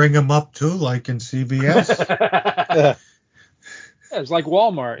let you ring them up too, like in CVS? Yeah, it's like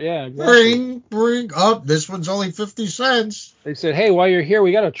Walmart. Yeah, exactly. Bring up. This one's only 50 cents. They said, hey, while you're here,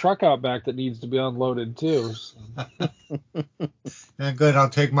 we got a truck out back that needs to be unloaded too. Yeah, good. I'll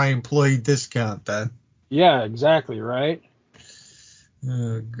take my employee discount then. Yeah, exactly. Right.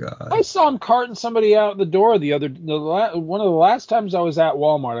 Oh God! I saw him carting somebody out the door one of the last times I was at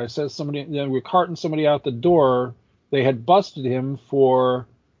Walmart. I said we were carting somebody out the door. They had busted him for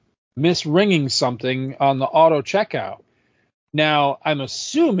misringing something on the auto checkout. Now I'm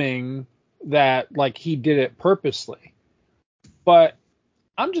assuming that like he did it purposely, but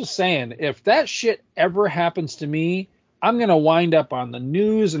I'm just saying if that shit ever happens to me, I'm going to wind up on the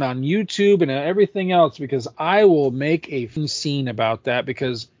news and on YouTube and everything else because I will make a scene about that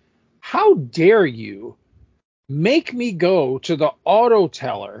because how dare you make me go to the auto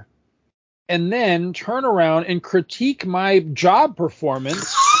teller and then turn around and critique my job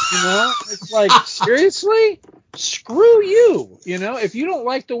performance? It's like, seriously? Screw you. If you don't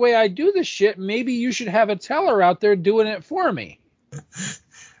like the way I do this shit, maybe you should have a teller out there doing it for me.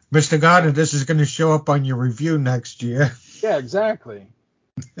 Mr. Gardner, this is going to show up on your review next year. Yeah, exactly.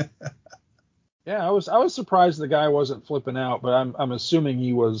 Yeah, I was surprised the guy wasn't flipping out, but I'm assuming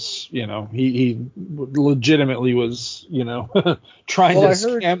he was, he legitimately was, trying to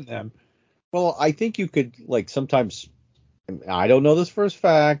scam them. Well, I think you could like sometimes. I don't know this for a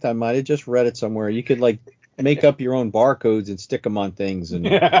fact. I might have just read it somewhere. You could like make up your own barcodes and stick them on things. And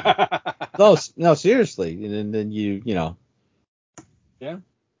no, seriously. And then Yeah.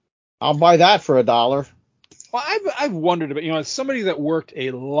 I'll buy that for $1. Well, I've wondered about, as somebody that worked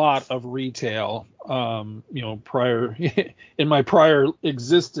a lot of retail, prior in my prior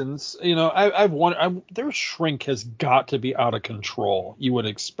existence, I've wondered, their shrink has got to be out of control. You would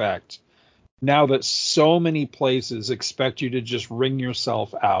expect now that so many places expect you to just ring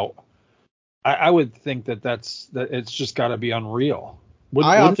yourself out. I would think that it's just got to be unreal.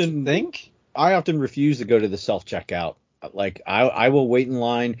 Wouldn't you think? I often refuse to go to the self checkout. Like I will wait in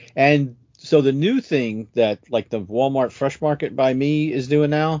line. And so the new thing that like the Walmart Fresh Market by me is doing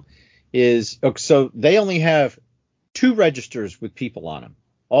now is so they only have 2 registers with people on them.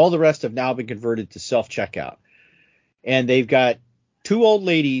 All the rest have now been converted to self checkout. And they've got 2 old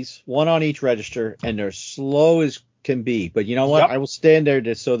ladies, one on each register, and they're slow as can be. But you know what? Yep. I will stand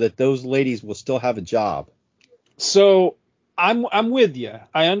there so that those ladies will still have a job. So I'm with you.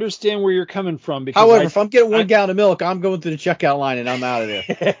 I understand where you're coming from. Because however, if I'm getting 1 gallon of milk, I'm going through the checkout line and I'm out of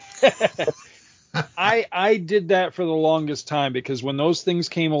there. I did that for the longest time because when those things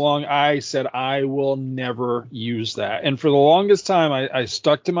came along, I said I will never use that. And for the longest time, I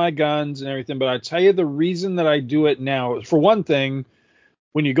stuck to my guns and everything. But I tell you, the reason that I do it now, for one thing,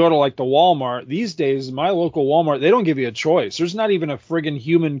 when you go to like the Walmart these days, my local Walmart, they don't give you a choice. There's not even a friggin'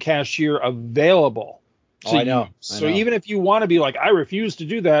 human cashier available. I know. So even if you want to be like, I refuse to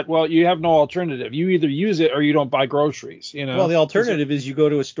do that, well, you have no alternative. You either use it or you don't buy groceries. Well, the alternative is you go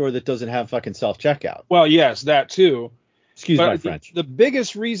to a store that doesn't have fucking self checkout. Well, yes, that too. Excuse my French. The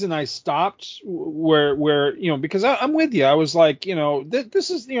biggest reason I stopped where because I'm with you. I was like, this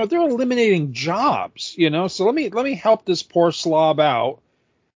is they're eliminating jobs. So let me help this poor slob out.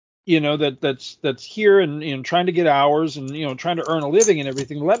 That's here and trying to get hours and trying to earn a living and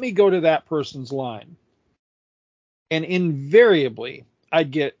everything. Let me go to that person's line. And invariably, I'd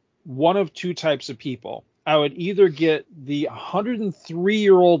get one of 2 types of people. I would either get the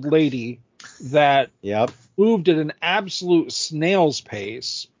 103-year-old lady that moved at an absolute snail's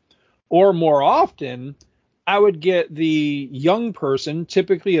pace, or more often, I would get the young person,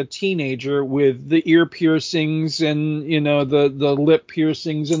 typically a teenager, with the ear piercings and the lip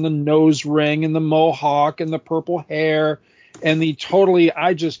piercings and the nose ring and the mohawk and the purple hair and the totally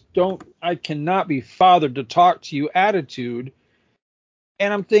I cannot be fathered to talk to you attitude.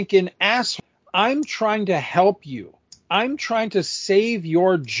 And I'm thinking, asshole, I'm trying to help you. I'm trying to save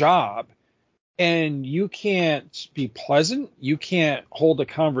your job. And you can't be pleasant. You can't hold a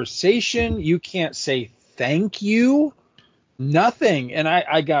conversation. You can't say thank you. Nothing. And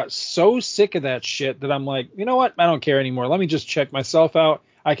I got so sick of that shit that I'm like, you know what? I don't care anymore. Let me just check myself out.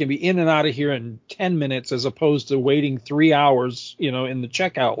 I can be in and out of here in 10 minutes as opposed to waiting 3 hours, in the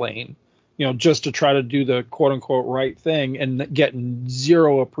checkout lane, just to try to do the quote unquote right thing and getting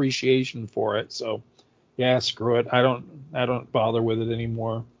zero appreciation for it. So yeah, screw it. I don't bother with it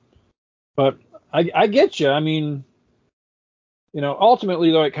anymore. But I get you. I mean,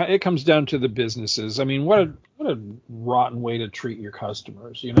 ultimately though, it comes down to the businesses. I mean, what a rotten way to treat your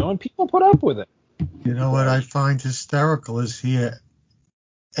customers, and people put up with it. You know what I find hysterical is here.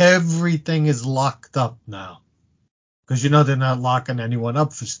 Everything is locked up now. Because they're not locking anyone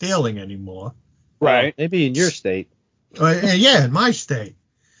up for stealing anymore. Right. Maybe in your state. Yeah, in my state.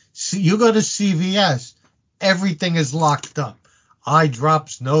 See, you go to CVS, everything is locked up. Eye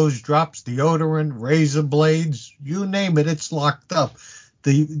drops, nose drops, deodorant, razor blades, you name it, it's locked up.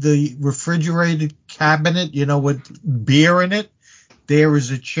 The refrigerated cabinet, with beer in it, there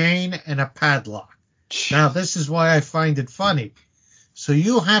is a chain and a padlock. Now, this is why I find it funny. So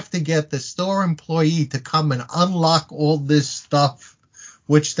you have to get the store employee to come and unlock all this stuff,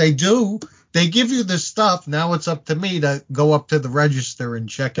 which they do. They give you the stuff. Now it's up to me to go up to the register and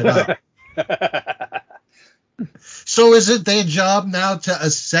check it out. So is it their job now to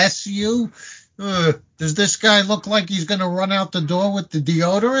assess you? Does this guy look like he's going to run out the door with the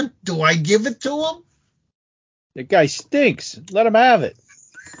deodorant? Do I give it to him? The guy stinks. Let him have it.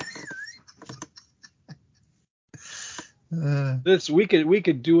 We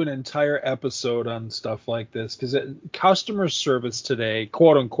could do an entire episode on stuff like this, because customer service today,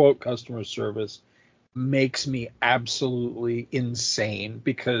 quote unquote customer service, makes me absolutely insane,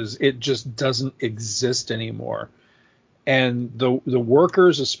 because it just doesn't exist anymore. And the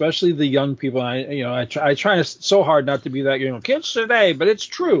workers, especially the young people, I try so hard not to be that kids today, but it's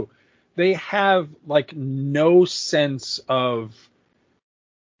true. They have like no sense of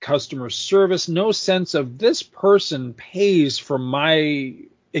customer service, no sense of this person pays for my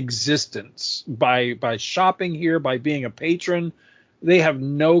existence by shopping here, by being a patron. They have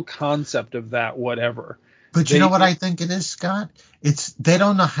no concept of that whatever. But you know what I think it is, Scott? It's they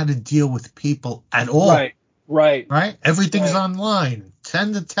don't know how to deal with people at all. Right. Everything's online.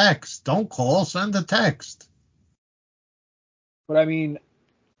 Send a text. Don't call. Send a text. But I mean,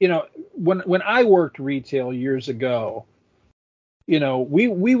 when I worked retail years ago,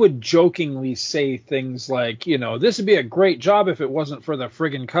 we would jokingly say things like, this would be a great job if it wasn't for the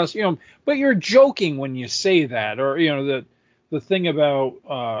friggin' customer. But you're joking when you say that, or the thing about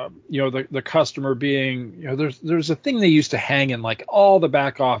the customer being, there's a thing they used to hang in like all the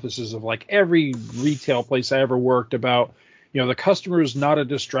back offices of like every retail place I ever worked about, the customer is not a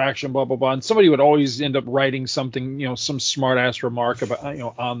distraction, blah blah blah, and somebody would always end up writing something, some smart ass remark about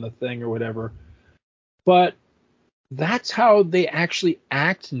on the thing or whatever. But that's how they actually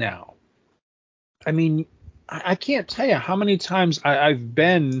act now. I mean, I can't tell you how many times I've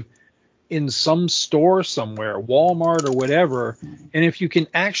been in some store somewhere, Walmart or whatever, and if you can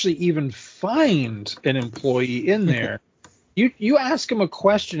actually even find an employee in there, you ask them a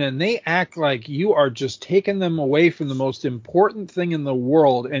question and they act like you are just taking them away from the most important thing in the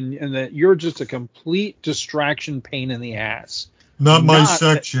world, and that you're just a complete distraction, pain in the ass. Not my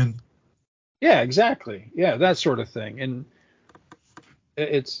section. Yeah, exactly. Yeah, that sort of thing. And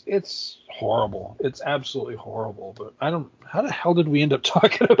it's horrible. It's absolutely horrible. But how the hell did we end up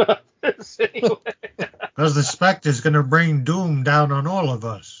talking about this anyway? Because the Spectre's going to bring doom down on all of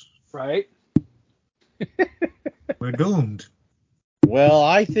us. Right? We're doomed. Well,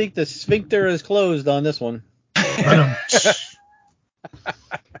 I think the sphincter is closed on this one. And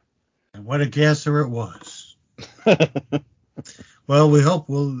what a gasser it was. Well, we hope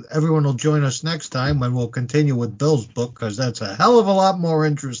everyone will join us next time when we'll continue with Bill's book, because that's a hell of a lot more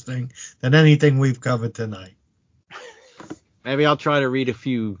interesting than anything we've covered tonight. Maybe I'll try to read a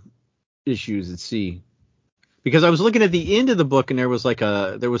few issues and see. Because I was looking at the end of the book and there was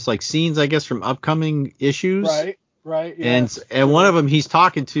like scenes, I guess, from upcoming issues. Right. Yeah. And one of them, he's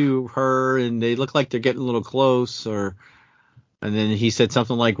talking to her and they look like they're getting a little close, and then he said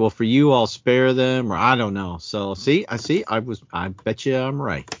something like, well, for you, I'll spare them, or I don't know. So I bet you I'm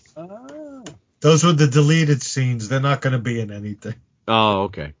right. Those were the deleted scenes. They're not going to be in anything. Oh,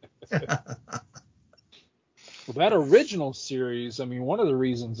 okay. Well, that original series, I mean, one of the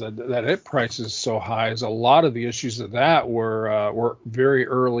reasons that it price is so high is a lot of the issues of that were very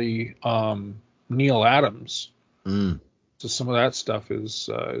early Neil Adams. So some of that stuff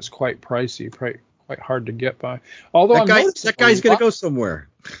is quite pricey, quite hard to get by. Although that guy's going to go somewhere.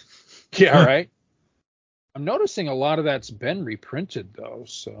 Yeah, right. I'm noticing a lot of that's been reprinted though,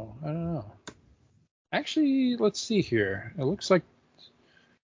 so I don't know. Actually, let's see here. It looks like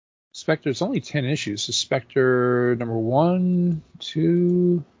Spectre, it's only 10 issues. So Spectre number 1,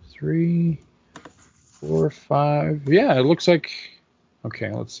 2, 3, 4, 5. Yeah, it looks like.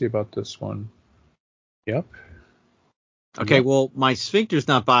 Okay, let's see about this one. Yep. Okay, well, my sphincter's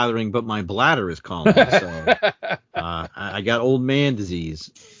not bothering, but my bladder is calling. So I got old man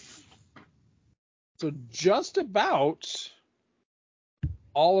disease. So just about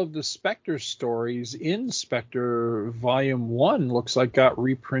all of the Spectre stories in Spectre Volume 1 looks like got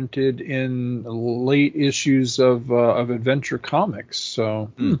reprinted in late issues of Adventure Comics.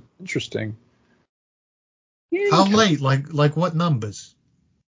 So interesting. How late? Like what numbers?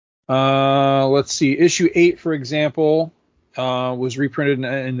 Let's see. Issue 8, for example, was reprinted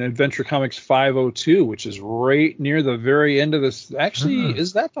in Adventure Comics 502, which is right near the very end of this. Actually,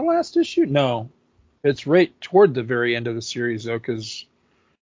 is that the last issue? No, it's right toward the very end of the series, though, because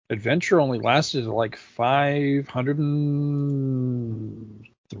Adventure only lasted like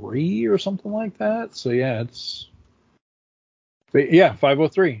 503 or something like that. So yeah, but yeah,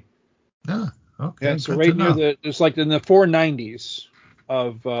 503. Yeah, okay. Yeah, so good right to near know. it's like in the 490s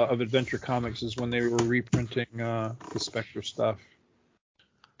of Adventure Comics is when they were reprinting the Spectre stuff.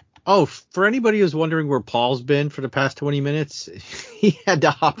 Oh, for anybody who's wondering where Paul's been for the past 20 minutes, he had to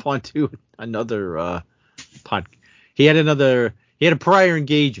hop onto another pod. He had a prior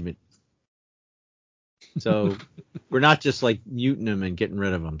engagement. So we're not just like muting him and getting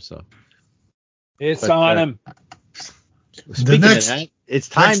rid of him. So it's on him. Speaking of that, it's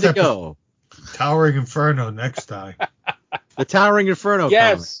time to go. Towering Inferno next time. The Towering Inferno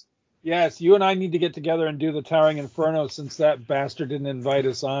Yes. comic. Yes, you and I need to get together and do the Towering Inferno since that bastard didn't invite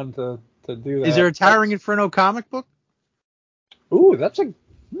us on to do that. Is there a Towering Inferno comic book? Ooh, let's see.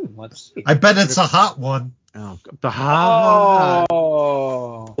 I bet it's a hot one. Oh,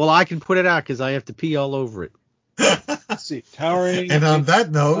 well, I can put it out because I have to pee all over it. Let's see, Towering. And on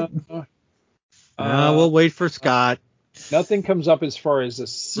that note, we'll wait for Scott. Nothing comes up as far as a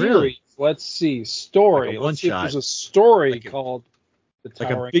series. Really? Let's see, story. Like Let's see if one-shot. there's a story called The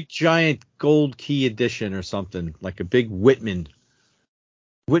Towering. Like a big giant gold key edition or something. Like a big Whitman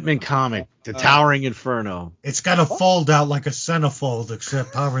comic. The Towering Inferno. it's got to fold out like a centerfold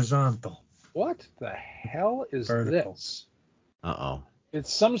except horizontal. What the hell is this? Uh-oh.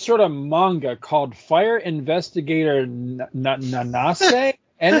 It's some sort of manga called Fire Investigator Nanase,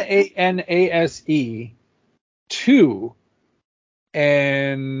 Nanase 2,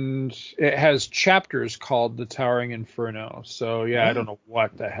 and it has chapters called The Towering Inferno. So, yeah, I don't know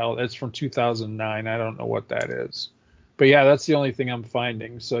what the hell. It's from 2009. I don't know what that is. But, yeah, that's the only thing I'm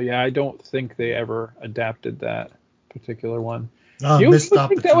finding. So, yeah, I don't think they ever adapted that particular one. You would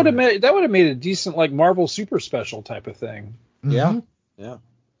think that would have made a decent, like, Marvel Super Special type of thing. Mm-hmm. Yeah.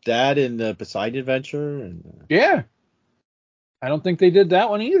 That and the Poseidon Adventure. And yeah. I don't think they did that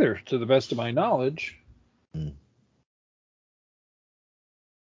one either, to the best of my knowledge.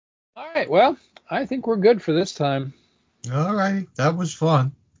 All right. Well, I think we're good for this time. All right. That was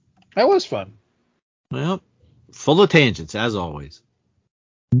fun. That was fun. Well, full of tangents, as always.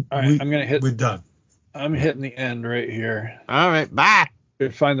 All right. I'm going to hit. We're done. I'm hitting the end right here. All right. Bye.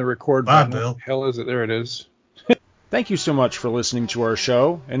 Find the record button. Bye, Bill. What the hell is it? There it is. Thank you so much for listening to our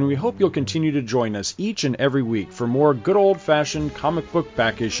show, and we hope you'll continue to join us each and every week for more good old-fashioned comic book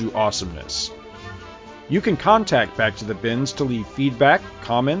back issue awesomeness. You can contact Back to the Bins to leave feedback,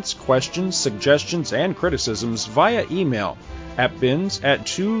 comments, questions, suggestions, and criticisms via email at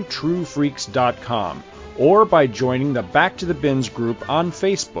bins@twotruefreaks.com or by joining the Back to the Bins group on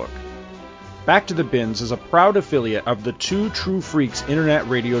Facebook. Back to the Bins is a proud affiliate of the Two True Freaks Internet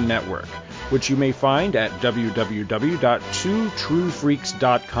Radio Network, which you may find at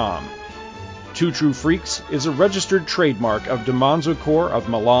www.twotruefreaks.com. Two True Freaks is a registered trademark of DiManzo Corps of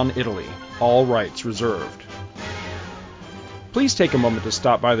Milan, Italy. All rights reserved. Please take a moment to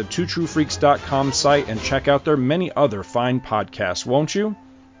stop by the twotruefreaks.com site and check out their many other fine podcasts, won't you?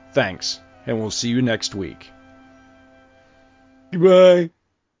 Thanks, and we'll see you next week. Goodbye.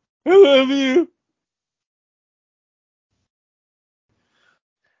 I love you.